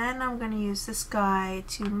 So then I'm going to use this guy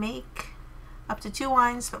to make up to 2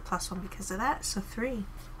 wines, but plus 1 because of that, so 3.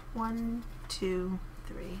 1, 2,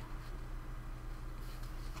 3.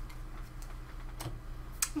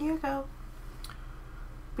 Here you go.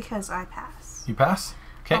 Because I pass. You pass?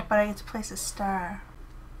 Okay. Oh, but I get to place a star.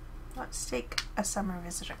 Let's take a summer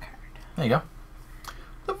visitor card. There you go.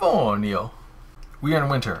 Livorno. We are in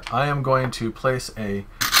winter. I am going to place a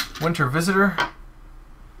winter visitor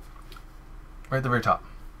right at the very top.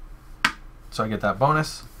 So I get that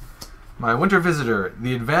bonus. My winter visitor,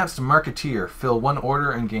 the advanced marketeer, fill 1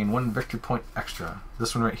 order and gain 1 victory point extra.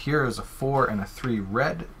 This one right here is a 4 and a 3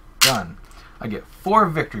 red. Done. I get 4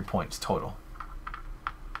 victory points total.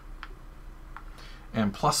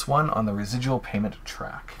 And plus 1 on the residual payment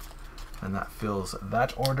track. And that fills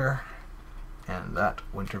that order and that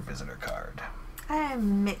winter visitor card. I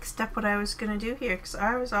mixed up what I was going to do here because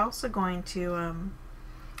I was also going to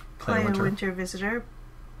play a winter visitor.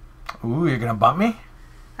 Ooh, you're going to bump me?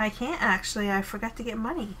 I can't actually. I forgot to get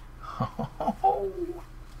money.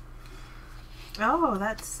 Oh,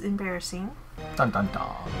 that's embarrassing. Dun dun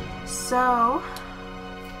dun. So,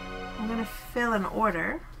 I'm going to fill an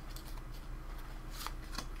order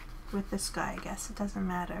with this guy, I guess. It doesn't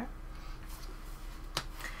matter.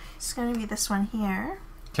 It's going to be this one here.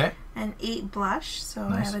 Okay. An 8 blush, so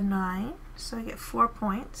nice. I have a 9. So I get 4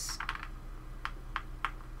 points.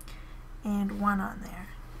 And 1 on there.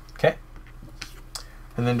 Okay.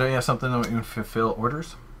 And then don't you have something that you can fulfill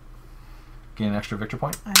orders? Gain an extra victory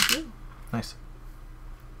point? I do. Nice.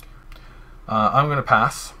 I'm going to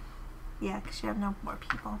pass. Yeah, because you have no more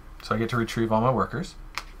people. So I get to retrieve all my workers.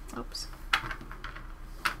 Oops.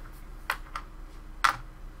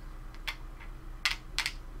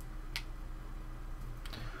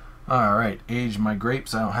 Alright, age my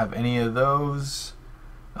grapes. I don't have any of those.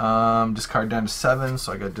 Discard down to 7,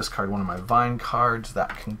 so I got to discard one of my vine cards.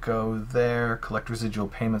 That can go there. Collect residual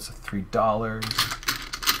payments of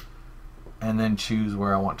 $3. And then choose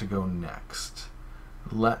where I want to go next.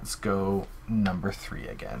 Let's go number 3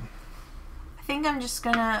 again. I think I'm just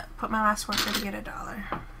going to put my last worker to get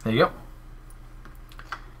 $1. There you go.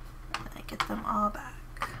 And I get them all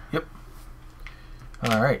back. Yep.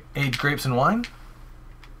 Alright, age grapes and wine.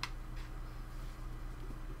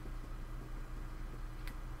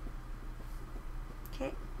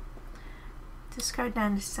 Okay. Discard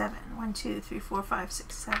down to 7. 1, 2, 3, 4, 5,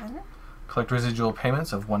 6, 7. Collect residual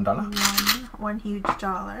payments of $1. One huge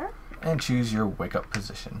dollar. And choose your wake up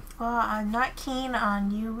position. Well, I'm not keen on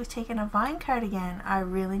you taking a vine card again. I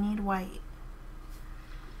really need white.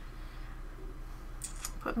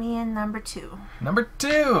 Put me in number 2. Number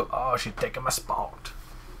 2! Oh, she's taking my spot.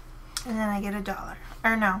 And then I get $1.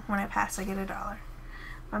 Or no, when I pass, I get $1.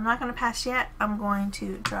 I'm not going to pass yet. I'm going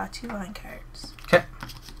to draw 2 vine cards. Okay.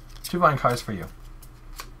 2 vine cards for you.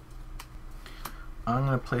 I'm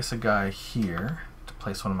going to place a guy here to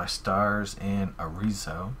place one of my stars and a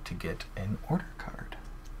Rizzo to get an order card.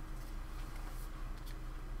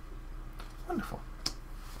 Wonderful.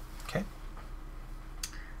 Okay.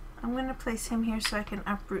 I'm going to place him here so I can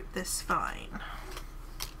uproot this vine.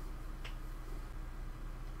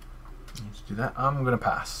 Let's do that. I'm going to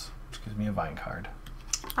pass, which gives me a vine card.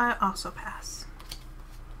 I also pass.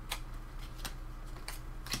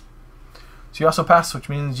 So you also pass, which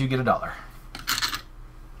means you get $1.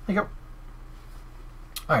 There you go.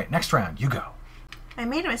 Alright, next round, you go. I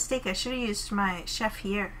made a mistake. I should have used my chef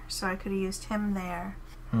here, so I could have used him there,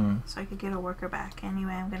 so I could get a worker back.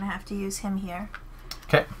 Anyway, I'm going to have to use him here.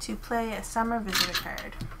 Okay. To play a summer visitor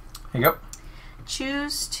card. Here you go.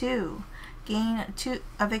 Choose 2. Gain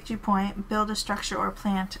a victory point, build a structure, or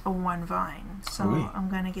plant a 1 vine. So I'm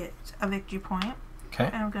going to get a victory point. Okay.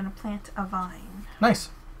 And I'm going to plant a vine. Nice.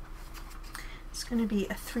 It's going to be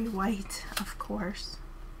a 3 white, of course.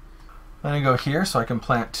 I'm going to go here so I can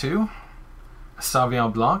plant 2. A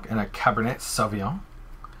Sauvignon Blanc and a Cabernet Sauvignon.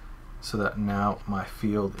 So that now my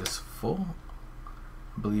field is full.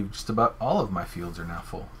 I believe just about all of my fields are now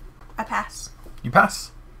full. I pass. You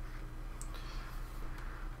pass.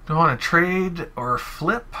 Do I want to trade or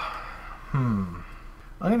flip? I'm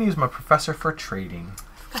going to use my professor for trading.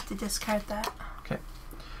 I forgot to discard that. Okay.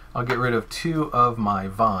 I'll get rid of 2 of my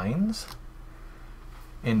vines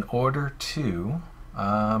in order to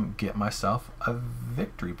get myself a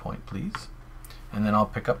victory point, please. And then I'll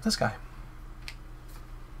pick up this guy.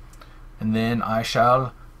 And then I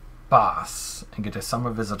shall pass and get a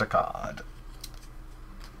summer visitor card.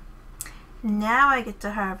 Now I get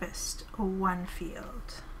to harvest 1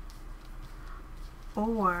 field.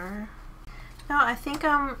 Or no, I think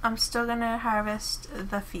I'm still gonna harvest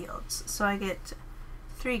the fields. So I get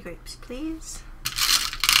 3 grapes, please.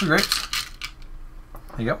 3 grapes.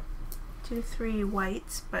 There you go. 2, 3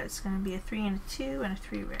 whites, but it's gonna be a 3 and a 2 and a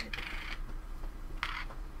 3 red.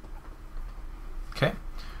 Okay.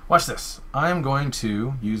 Watch this. I'm going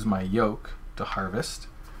to use my yoke to harvest,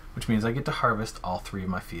 which means I get to harvest all 3 of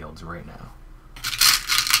my fields right now.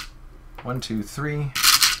 1, 2, 3,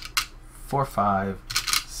 4, 5,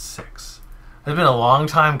 6. It's been a long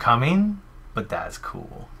time coming, but that's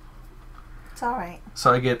cool. It's alright.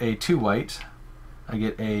 So I get a 2 white, I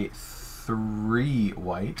get a 3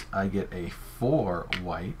 white, I get a 4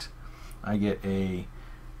 white, I get a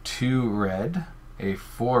 2 red, a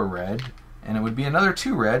 4 red, and it would be another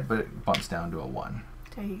 2 red, but it bumps down to a 1.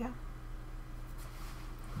 There you go.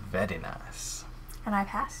 Very nice. And I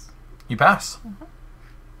pass. You pass. Mm-hmm.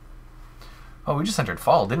 Oh, we just entered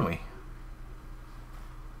fall, didn't we?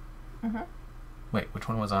 Mm-hmm. Wait, which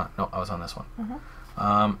one was on? No, I was on this one. Mm-hmm.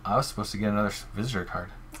 I was supposed to get another visitor card.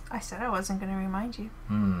 I said I wasn't going to remind you.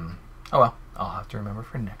 Oh well, I'll have to remember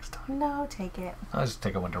for next time. No, take it. I'll just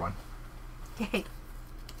take a winter one. Yay.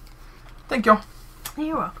 Thank you.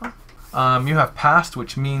 You're welcome. You have passed,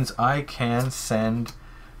 which means I can send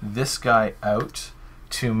this guy out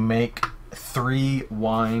to make 3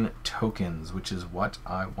 wine tokens, which is what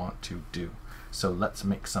I want to do. So let's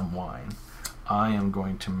make some wine. I am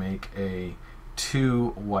going to make a 2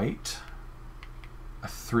 white, a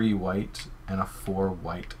 3 white, and a 4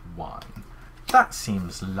 white wine. That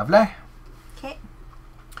seems lovely. Okay.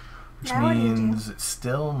 Which means it's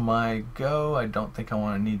still my go. I don't think I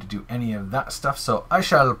want to need to do any of that stuff, so I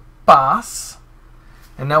shall pass.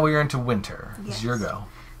 And now we are into winter. Yes. It's your go.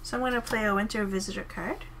 So I'm going to play a winter visitor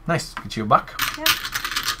card. Nice. Get you a buck. Yep.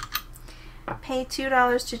 Pay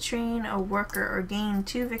 $2 to train a worker or gain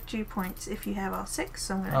 2 victory points if you have all 6.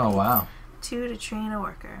 So I'm going to pay wow. 2 to train a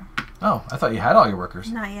worker. Oh, I thought you had all your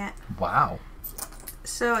workers. Not yet. Wow.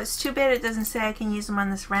 So it's too bad it doesn't say I can use them on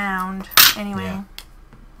this round. Anyway, Yeah.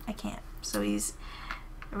 I can't. So he's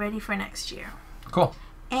ready for next year. Cool.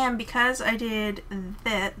 And because I did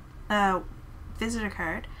that visitor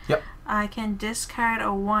card, Yep. I can discard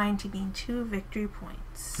a wine to gain 2 victory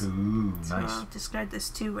points. Ooh, So nice. I'll discard this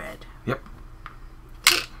 2 red. Yep.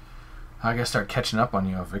 I gotta start catching up on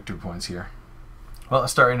you on victory points here. Well,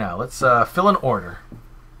 let's start right now. Let's fill an order.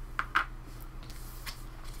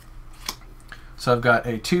 So I've got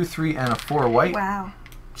a 2, 3, and a 4 white. Wow.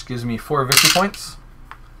 Which gives me 4 victory points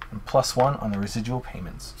and +1 on the residual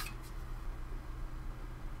payments.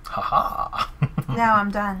 Haha. Now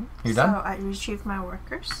I'm done. You're done? So I retrieved my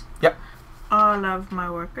workers. Yep. All of my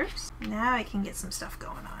workers. Now I can get some stuff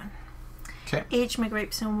going on. Okay. Age my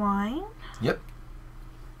grapes in wine. Yep.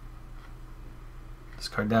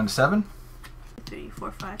 Discard down to 7. 3,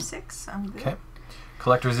 4, 5, 6. I'm good. Okay.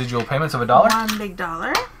 Collect residual payments of $1. $1 big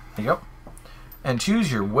dollar. There you go. And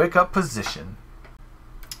choose your wake up position.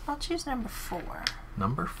 I'll choose number 4.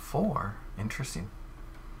 Number 4. Interesting.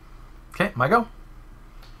 Okay, my go.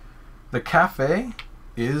 The cafe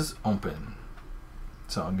is open.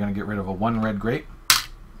 So I'm going to get rid of a 1 red grape.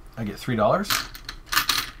 I get $3.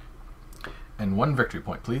 And 1 victory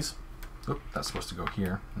point, please. Oop, that's supposed to go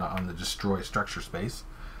here, not on the destroy structure space.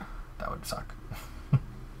 That would suck.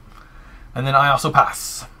 And then I also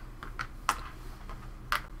pass.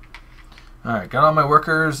 Alright, got all my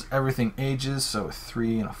workers. Everything ages, so a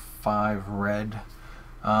 3 and a 5 red.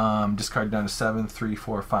 Discard down to 7, 3,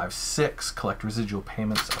 4, 5, 6. Collect residual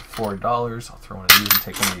payments of $4. I'll throw one of these and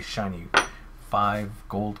take one of these shiny 5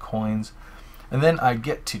 gold coins. And then I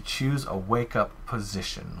get to choose a wake up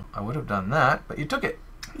position. I would have done that, but you took it.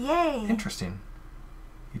 Yay! Interesting.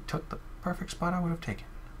 You took the perfect spot I would have taken.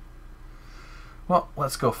 Well,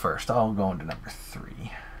 let's go first. I'll go into number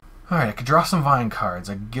 3. Alright, I could draw some vine cards.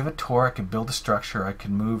 I could give a tour. I could build a structure. I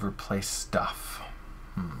could move or place stuff.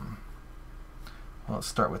 Well, let's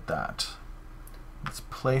start with that. Let's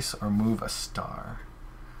place or move a star.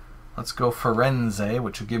 Let's go Firenze,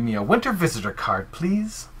 which will give me a winter visitor card,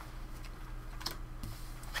 please.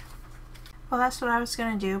 Well, that's what I was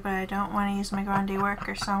going to do, but I don't want to use my grande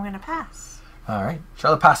worker, so I'm going to pass. Alright,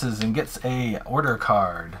 Charla passes and gets a order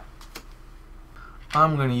card.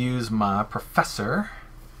 I'm going to use my professor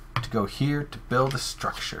to go here to build a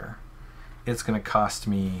structure. it's going to cost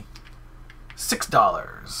me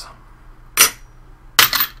 $6.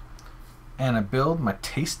 And I build my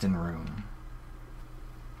tasting room.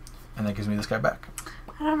 And that gives me this guy back.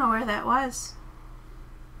 I don't know where that was.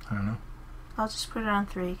 I don't know. I'll just put it on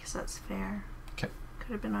 3 because that's fair. Okay.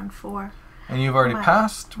 Could have been on 4. And you've already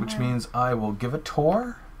passed, which means I will give a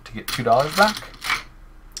tour to get $2 back.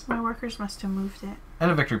 My workers must have moved it.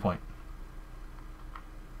 And a victory point.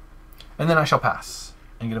 And then I shall pass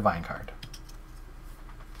and get a vine card.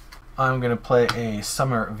 I'm going to play a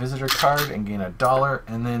summer visitor card and gain $1.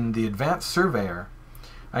 And then the advanced surveyor,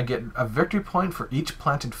 I get a victory point for each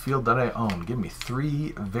planted field that I own. Give me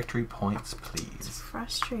 3 victory points, please. It's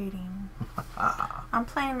frustrating. I'm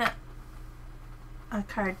playing a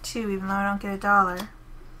card too, even though I don't get $1.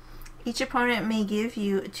 Each opponent may give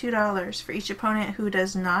you $2 for each opponent who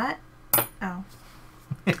does not. Oh.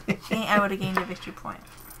 I would have gained a victory point.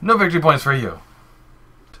 No victory points for you.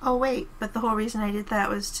 Oh wait, but the whole reason I did that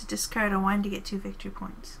was to discard a 1 to get 2 victory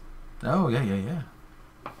points. Oh, yeah.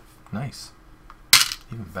 Nice.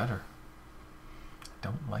 Even better.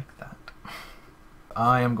 Don't like that.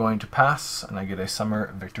 I am going to pass, and I get a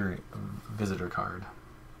summer victory visitor card.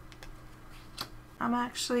 I'm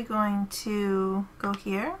actually going to go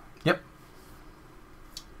here. Yep.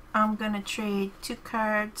 I'm going to trade 2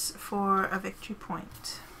 cards for a victory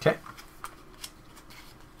point. Okay.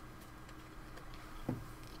 There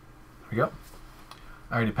we go.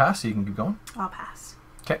 I already passed, so you can keep going. I'll pass.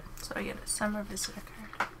 Okay. So I get a summer visitor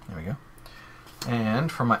card. There we go.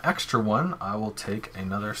 And for my extra one, I will take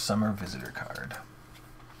another summer visitor card.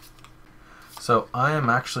 So I am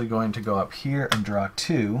actually going to go up here and draw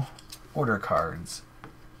 2 order cards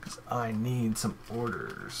because I need some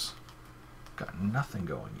orders. Got nothing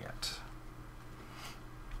going yet.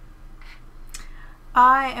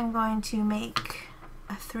 I am going to make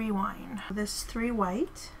a 3 wine. This 3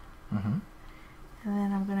 white. And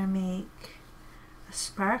then I'm going to make a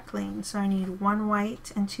sparkling. So I need 1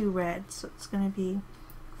 white and 2 red. So it's going to be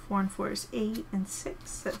 4 and 4 is 8 and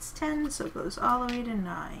 6. That's 10. So it goes all the way to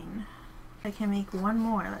 9. I can make 1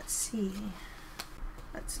 more. Let's see.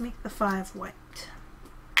 Let's make the 5 white.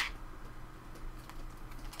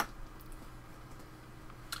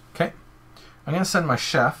 Okay. I'm going to send my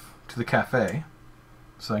chef to the cafe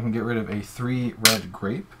so I can get rid of a 3 red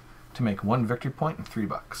grape to make 1 victory point and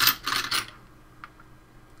 $3.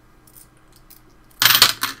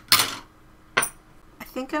 I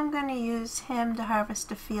think I'm going to use him to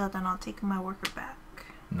harvest a field and I'll take my worker back.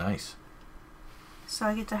 Nice. So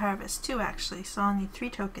I get to harvest 2 actually, so I'll need 3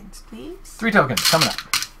 tokens, please. 3 tokens, coming up.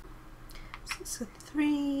 So it's a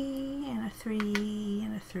 3 and a 3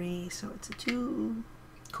 and a 3, so it's a 2.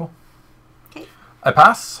 Cool. Okay. I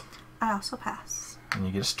pass. I also pass. And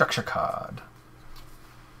you get a structure card.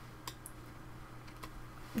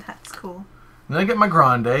 That's cool. And then I get my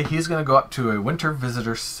grande. He's going to go up to a winter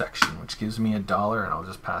visitor section, which gives me $1, and I'll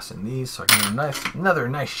just pass in these so I can get another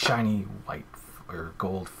nice shiny white or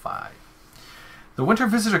gold 5. The winter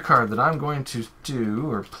visitor card that I'm going to do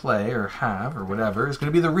or play or have or whatever is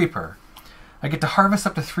going to be the Reaper. I get to harvest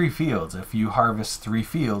up to 3 fields. If you harvest 3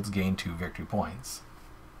 fields, gain 2 victory points.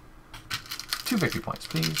 2 victory points,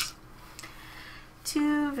 please.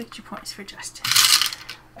 2 victory points for Justin.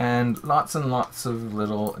 And lots of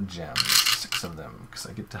little gems. 6 of them, because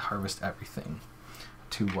I get to harvest everything.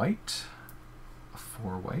 2 white, a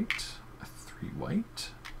 4 white, a 3 white,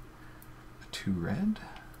 a 2 red,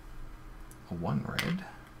 a 1 red,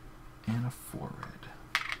 and a 4 red.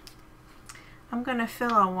 I'm going to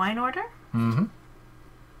fill a wine order. Mm-hmm.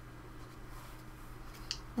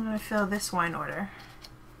 I'm going to fill this wine order.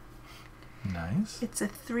 Nice. It's a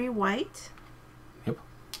 3 white. Yep.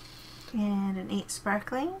 And an 8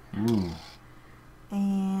 sparkling. Ooh.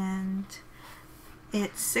 And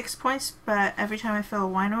it's 6 points, but every time I fill a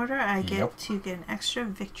wine order, I get to get an extra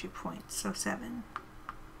victory point, so 7.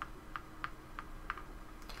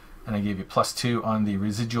 And I gave you +2 on the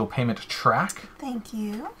residual payment track. Thank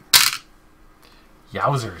you.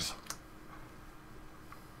 Yowzers.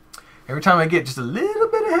 Every time I get just a little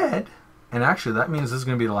bit ahead, and actually that means this is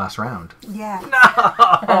going to be the last round. Yeah.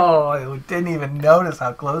 No! I didn't even notice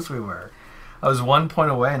how close we were. I was 1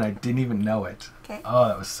 point away and I didn't even know it. Okay. Oh,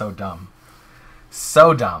 that was so dumb.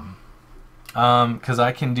 So dumb. Because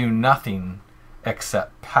I can do nothing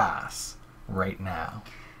except pass right now.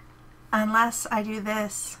 Unless I do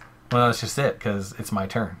this. Well, that's just it, because it's my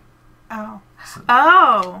turn. Oh. So,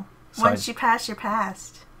 Oh! so Once you pass, you're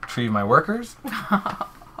passed. retrieve my workers.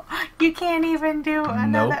 You can't even do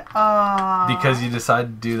another... Nope. Oh. Because you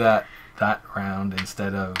decide to do that round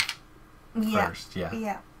instead of first. Yeah.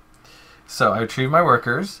 Yeah. So I retrieve my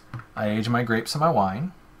workers. I age my grapes and my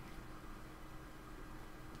wine.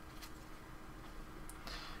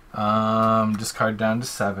 Discard down to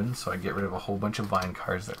 7, so I get rid of a whole bunch of vine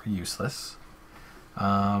cards that were useless.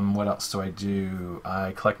 What else do I do?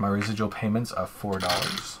 I collect my residual payments of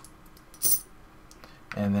 $4.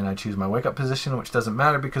 And then I choose my wake up position, which doesn't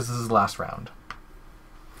matter because this is the last round.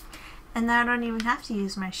 And now I don't even have to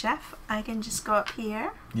use my chef. I can just go up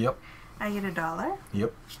here. Yep. I get $1.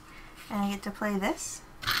 Yep. And I get to play this.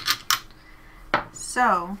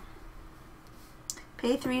 So,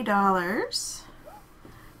 pay $3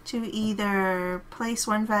 to either place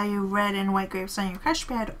one value red and white grapes on your crush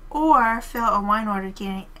pad or fill a wine order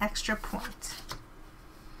getting extra point.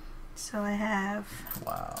 So I have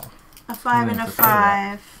a 5 and a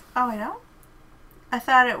 5. Oh, I don't? I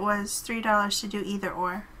thought it was $3 to do either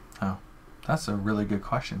or. Oh, that's a really good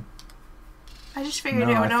question. I just figured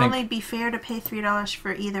it would only be fair to pay $3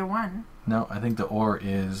 for either one. No, I think the or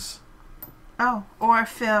is... Oh, or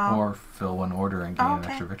fill... Or fill one order and gain an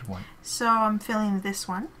extra victory point. So I'm filling this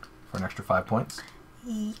one. For an extra 5 points?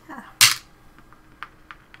 Yeah.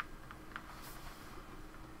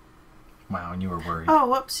 Wow, and you were worried. Oh,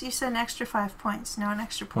 whoops, you said an extra 5 points. No, an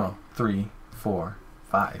extra point. Well, 3, 4,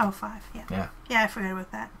 5. Oh, 5, yeah. Yeah. Yeah, I forgot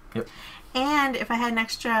about that. Yep. And if I had an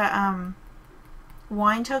extra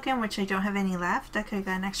wine token, which I don't have any left, I could have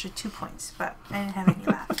got an extra 2 points, but I didn't have any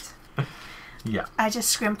left. Yeah. I just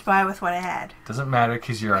scrimped by with what I had. Doesn't matter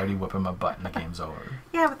because you're already whipping my butt and the game's over.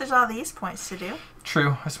 Yeah, but there's all these points to do.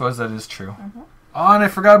 True. I suppose that is true. Mm-hmm. Oh, and I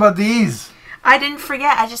forgot about these. I didn't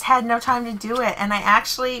forget. I just had no time to do it, and I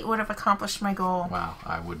actually would have accomplished my goal. Wow,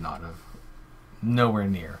 I would not have. Nowhere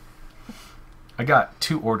near. I got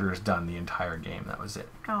 2 orders done the entire game. That was it.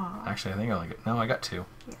 Aww. Actually, I think I only got... No, I got 2.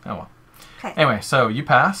 Yeah. Oh, well. Okay. Anyway, so you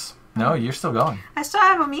pass. No, you're still going. I still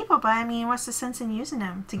have a meeple, but I mean, what's the sense in using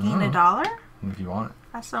them? To gain $1? If you want it.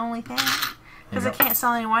 That's the only thing. Because I can't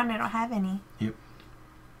sell any wine. I don't have any. Yep.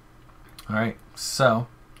 Alright, so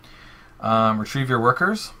retrieve your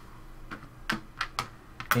workers.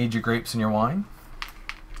 Age your grapes in your wine.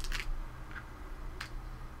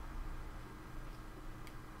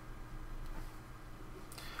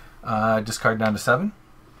 Discard down to 7.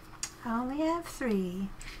 I only have 3.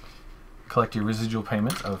 Collect your residual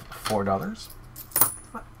payment of $4.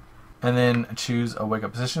 And then choose a wake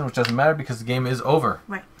up position, which doesn't matter because the game is over.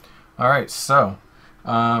 Right. Alright, so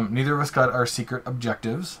neither of us got our secret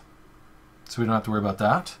objectives, so we don't have to worry about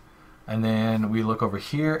that. And then we look over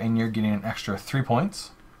here, and you're getting an extra 3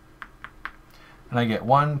 points. And I get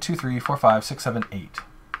 1, 2, 3, 4, 5, 6, 7, 8.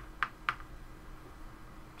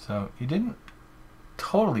 So you didn't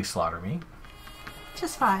totally slaughter me.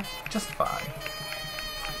 Just 5. Just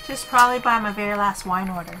 5. Just probably by my very last wine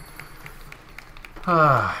order.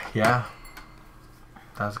 Yeah.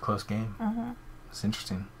 That was a close game. Mm-hmm. It's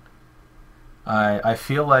interesting. I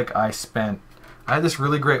feel like I had this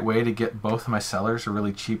really great way to get both of my cellars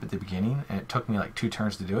really cheap at the beginning, and it took me like 2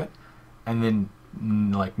 turns to do it, and then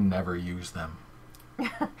like never use them.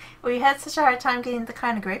 Well, you had such a hard time getting the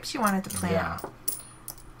kind of grapes you wanted to plant. Yeah.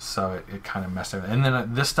 So it kind of messed everything. And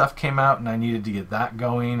then this stuff came out, and I needed to get that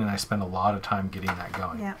going, and I spent a lot of time getting that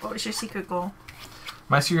going. Yeah. What was your secret goal?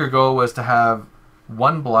 My secret goal was to have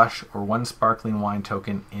 1 blush or 1 sparkling wine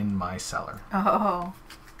token in my cellar. Oh.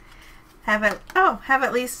 Have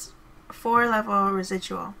at least 4 level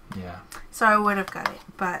residual. Yeah. So I would have got it,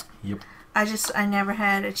 but yep. I never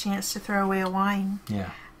had a chance to throw away a wine. Yeah.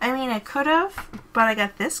 I mean, I could have, but I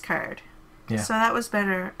got this card. Yeah. So that was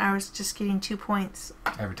better. I was just getting 2 points.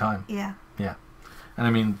 Every time. Yeah. Yeah. And I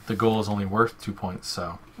mean, the goal is only worth 2 points,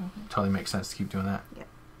 so totally makes sense to keep doing that. Yep.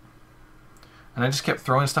 And I just kept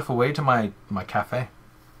throwing stuff away to my cafe,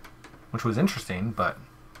 which was interesting, but...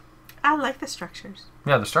 I like the structures.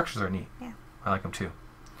 Yeah, the structures are neat. Yeah. I like them too.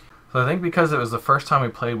 So I think because it was the first time we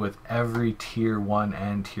played with every Tier 1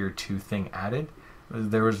 and Tier 2 thing added,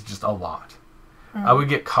 there was just a lot. I would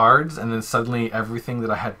get cards, and then suddenly everything that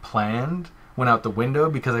I had planned went out the window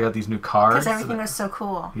because I got these new cards. Because everything was so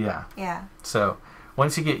cool. Yeah. Yeah. So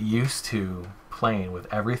once you get used to playing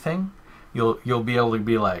with everything, you'll be able to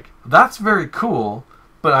be like, that's very cool,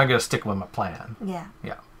 but I gotta stick with my plan. Yeah.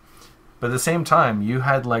 Yeah. But at the same time, you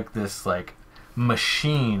had like this like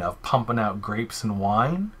machine of pumping out grapes and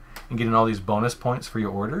wine and getting all these bonus points for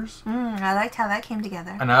your orders. I liked how that came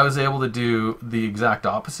together. And I was able to do the exact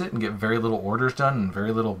opposite and get very little orders done and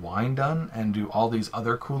very little wine done and do all these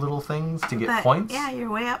other cool little things to get points. Yeah, you're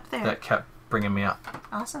way up there. That kept bringing me up.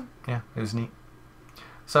 Awesome. Yeah, it was neat.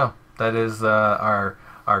 So that is our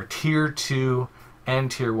Tier 2 and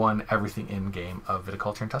Tier 1 everything in game of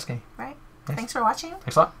Viticulture in Tuscany. Right. Nice. Thanks for watching.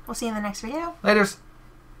 Thanks a lot. We'll see you in the next video. Laters.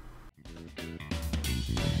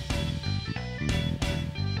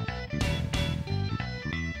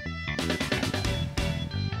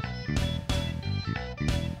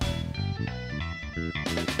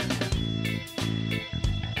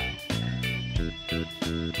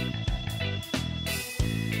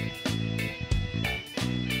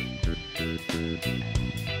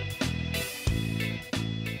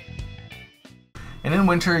 And in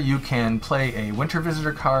winter, you can play a winter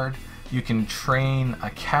visitor card. You can train a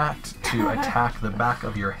cat to attack the back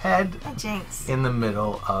of your head Jinx. in the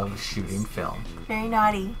middle of shooting film. Very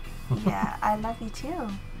naughty. Yeah, I love you too.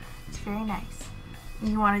 It's very nice.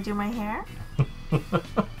 You want to do my hair?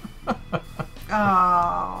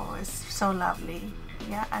 Oh, it's so lovely.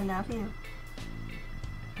 Yeah, I love you.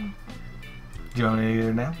 Do you want me to do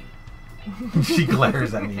it now? She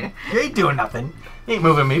glares at me. You ain't doing nothing. You ain't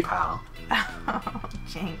moving me, pal. Oh,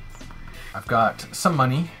 Jinx. I've got some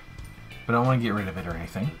money, but I don't want to get rid of it or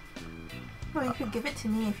anything. Well, you could give it to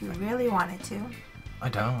me if you really wanted to. I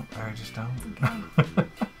don't. I just don't. Okay.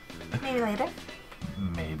 Maybe later.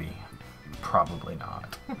 Maybe. Probably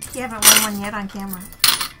not. You haven't won one yet on camera.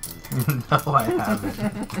 No, I haven't.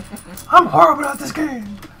 I'm horrible at this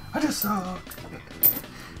game. I just suck.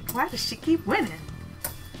 Why does she keep winning?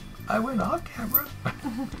 I win on camera.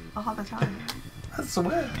 All the time. I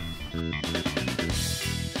swear.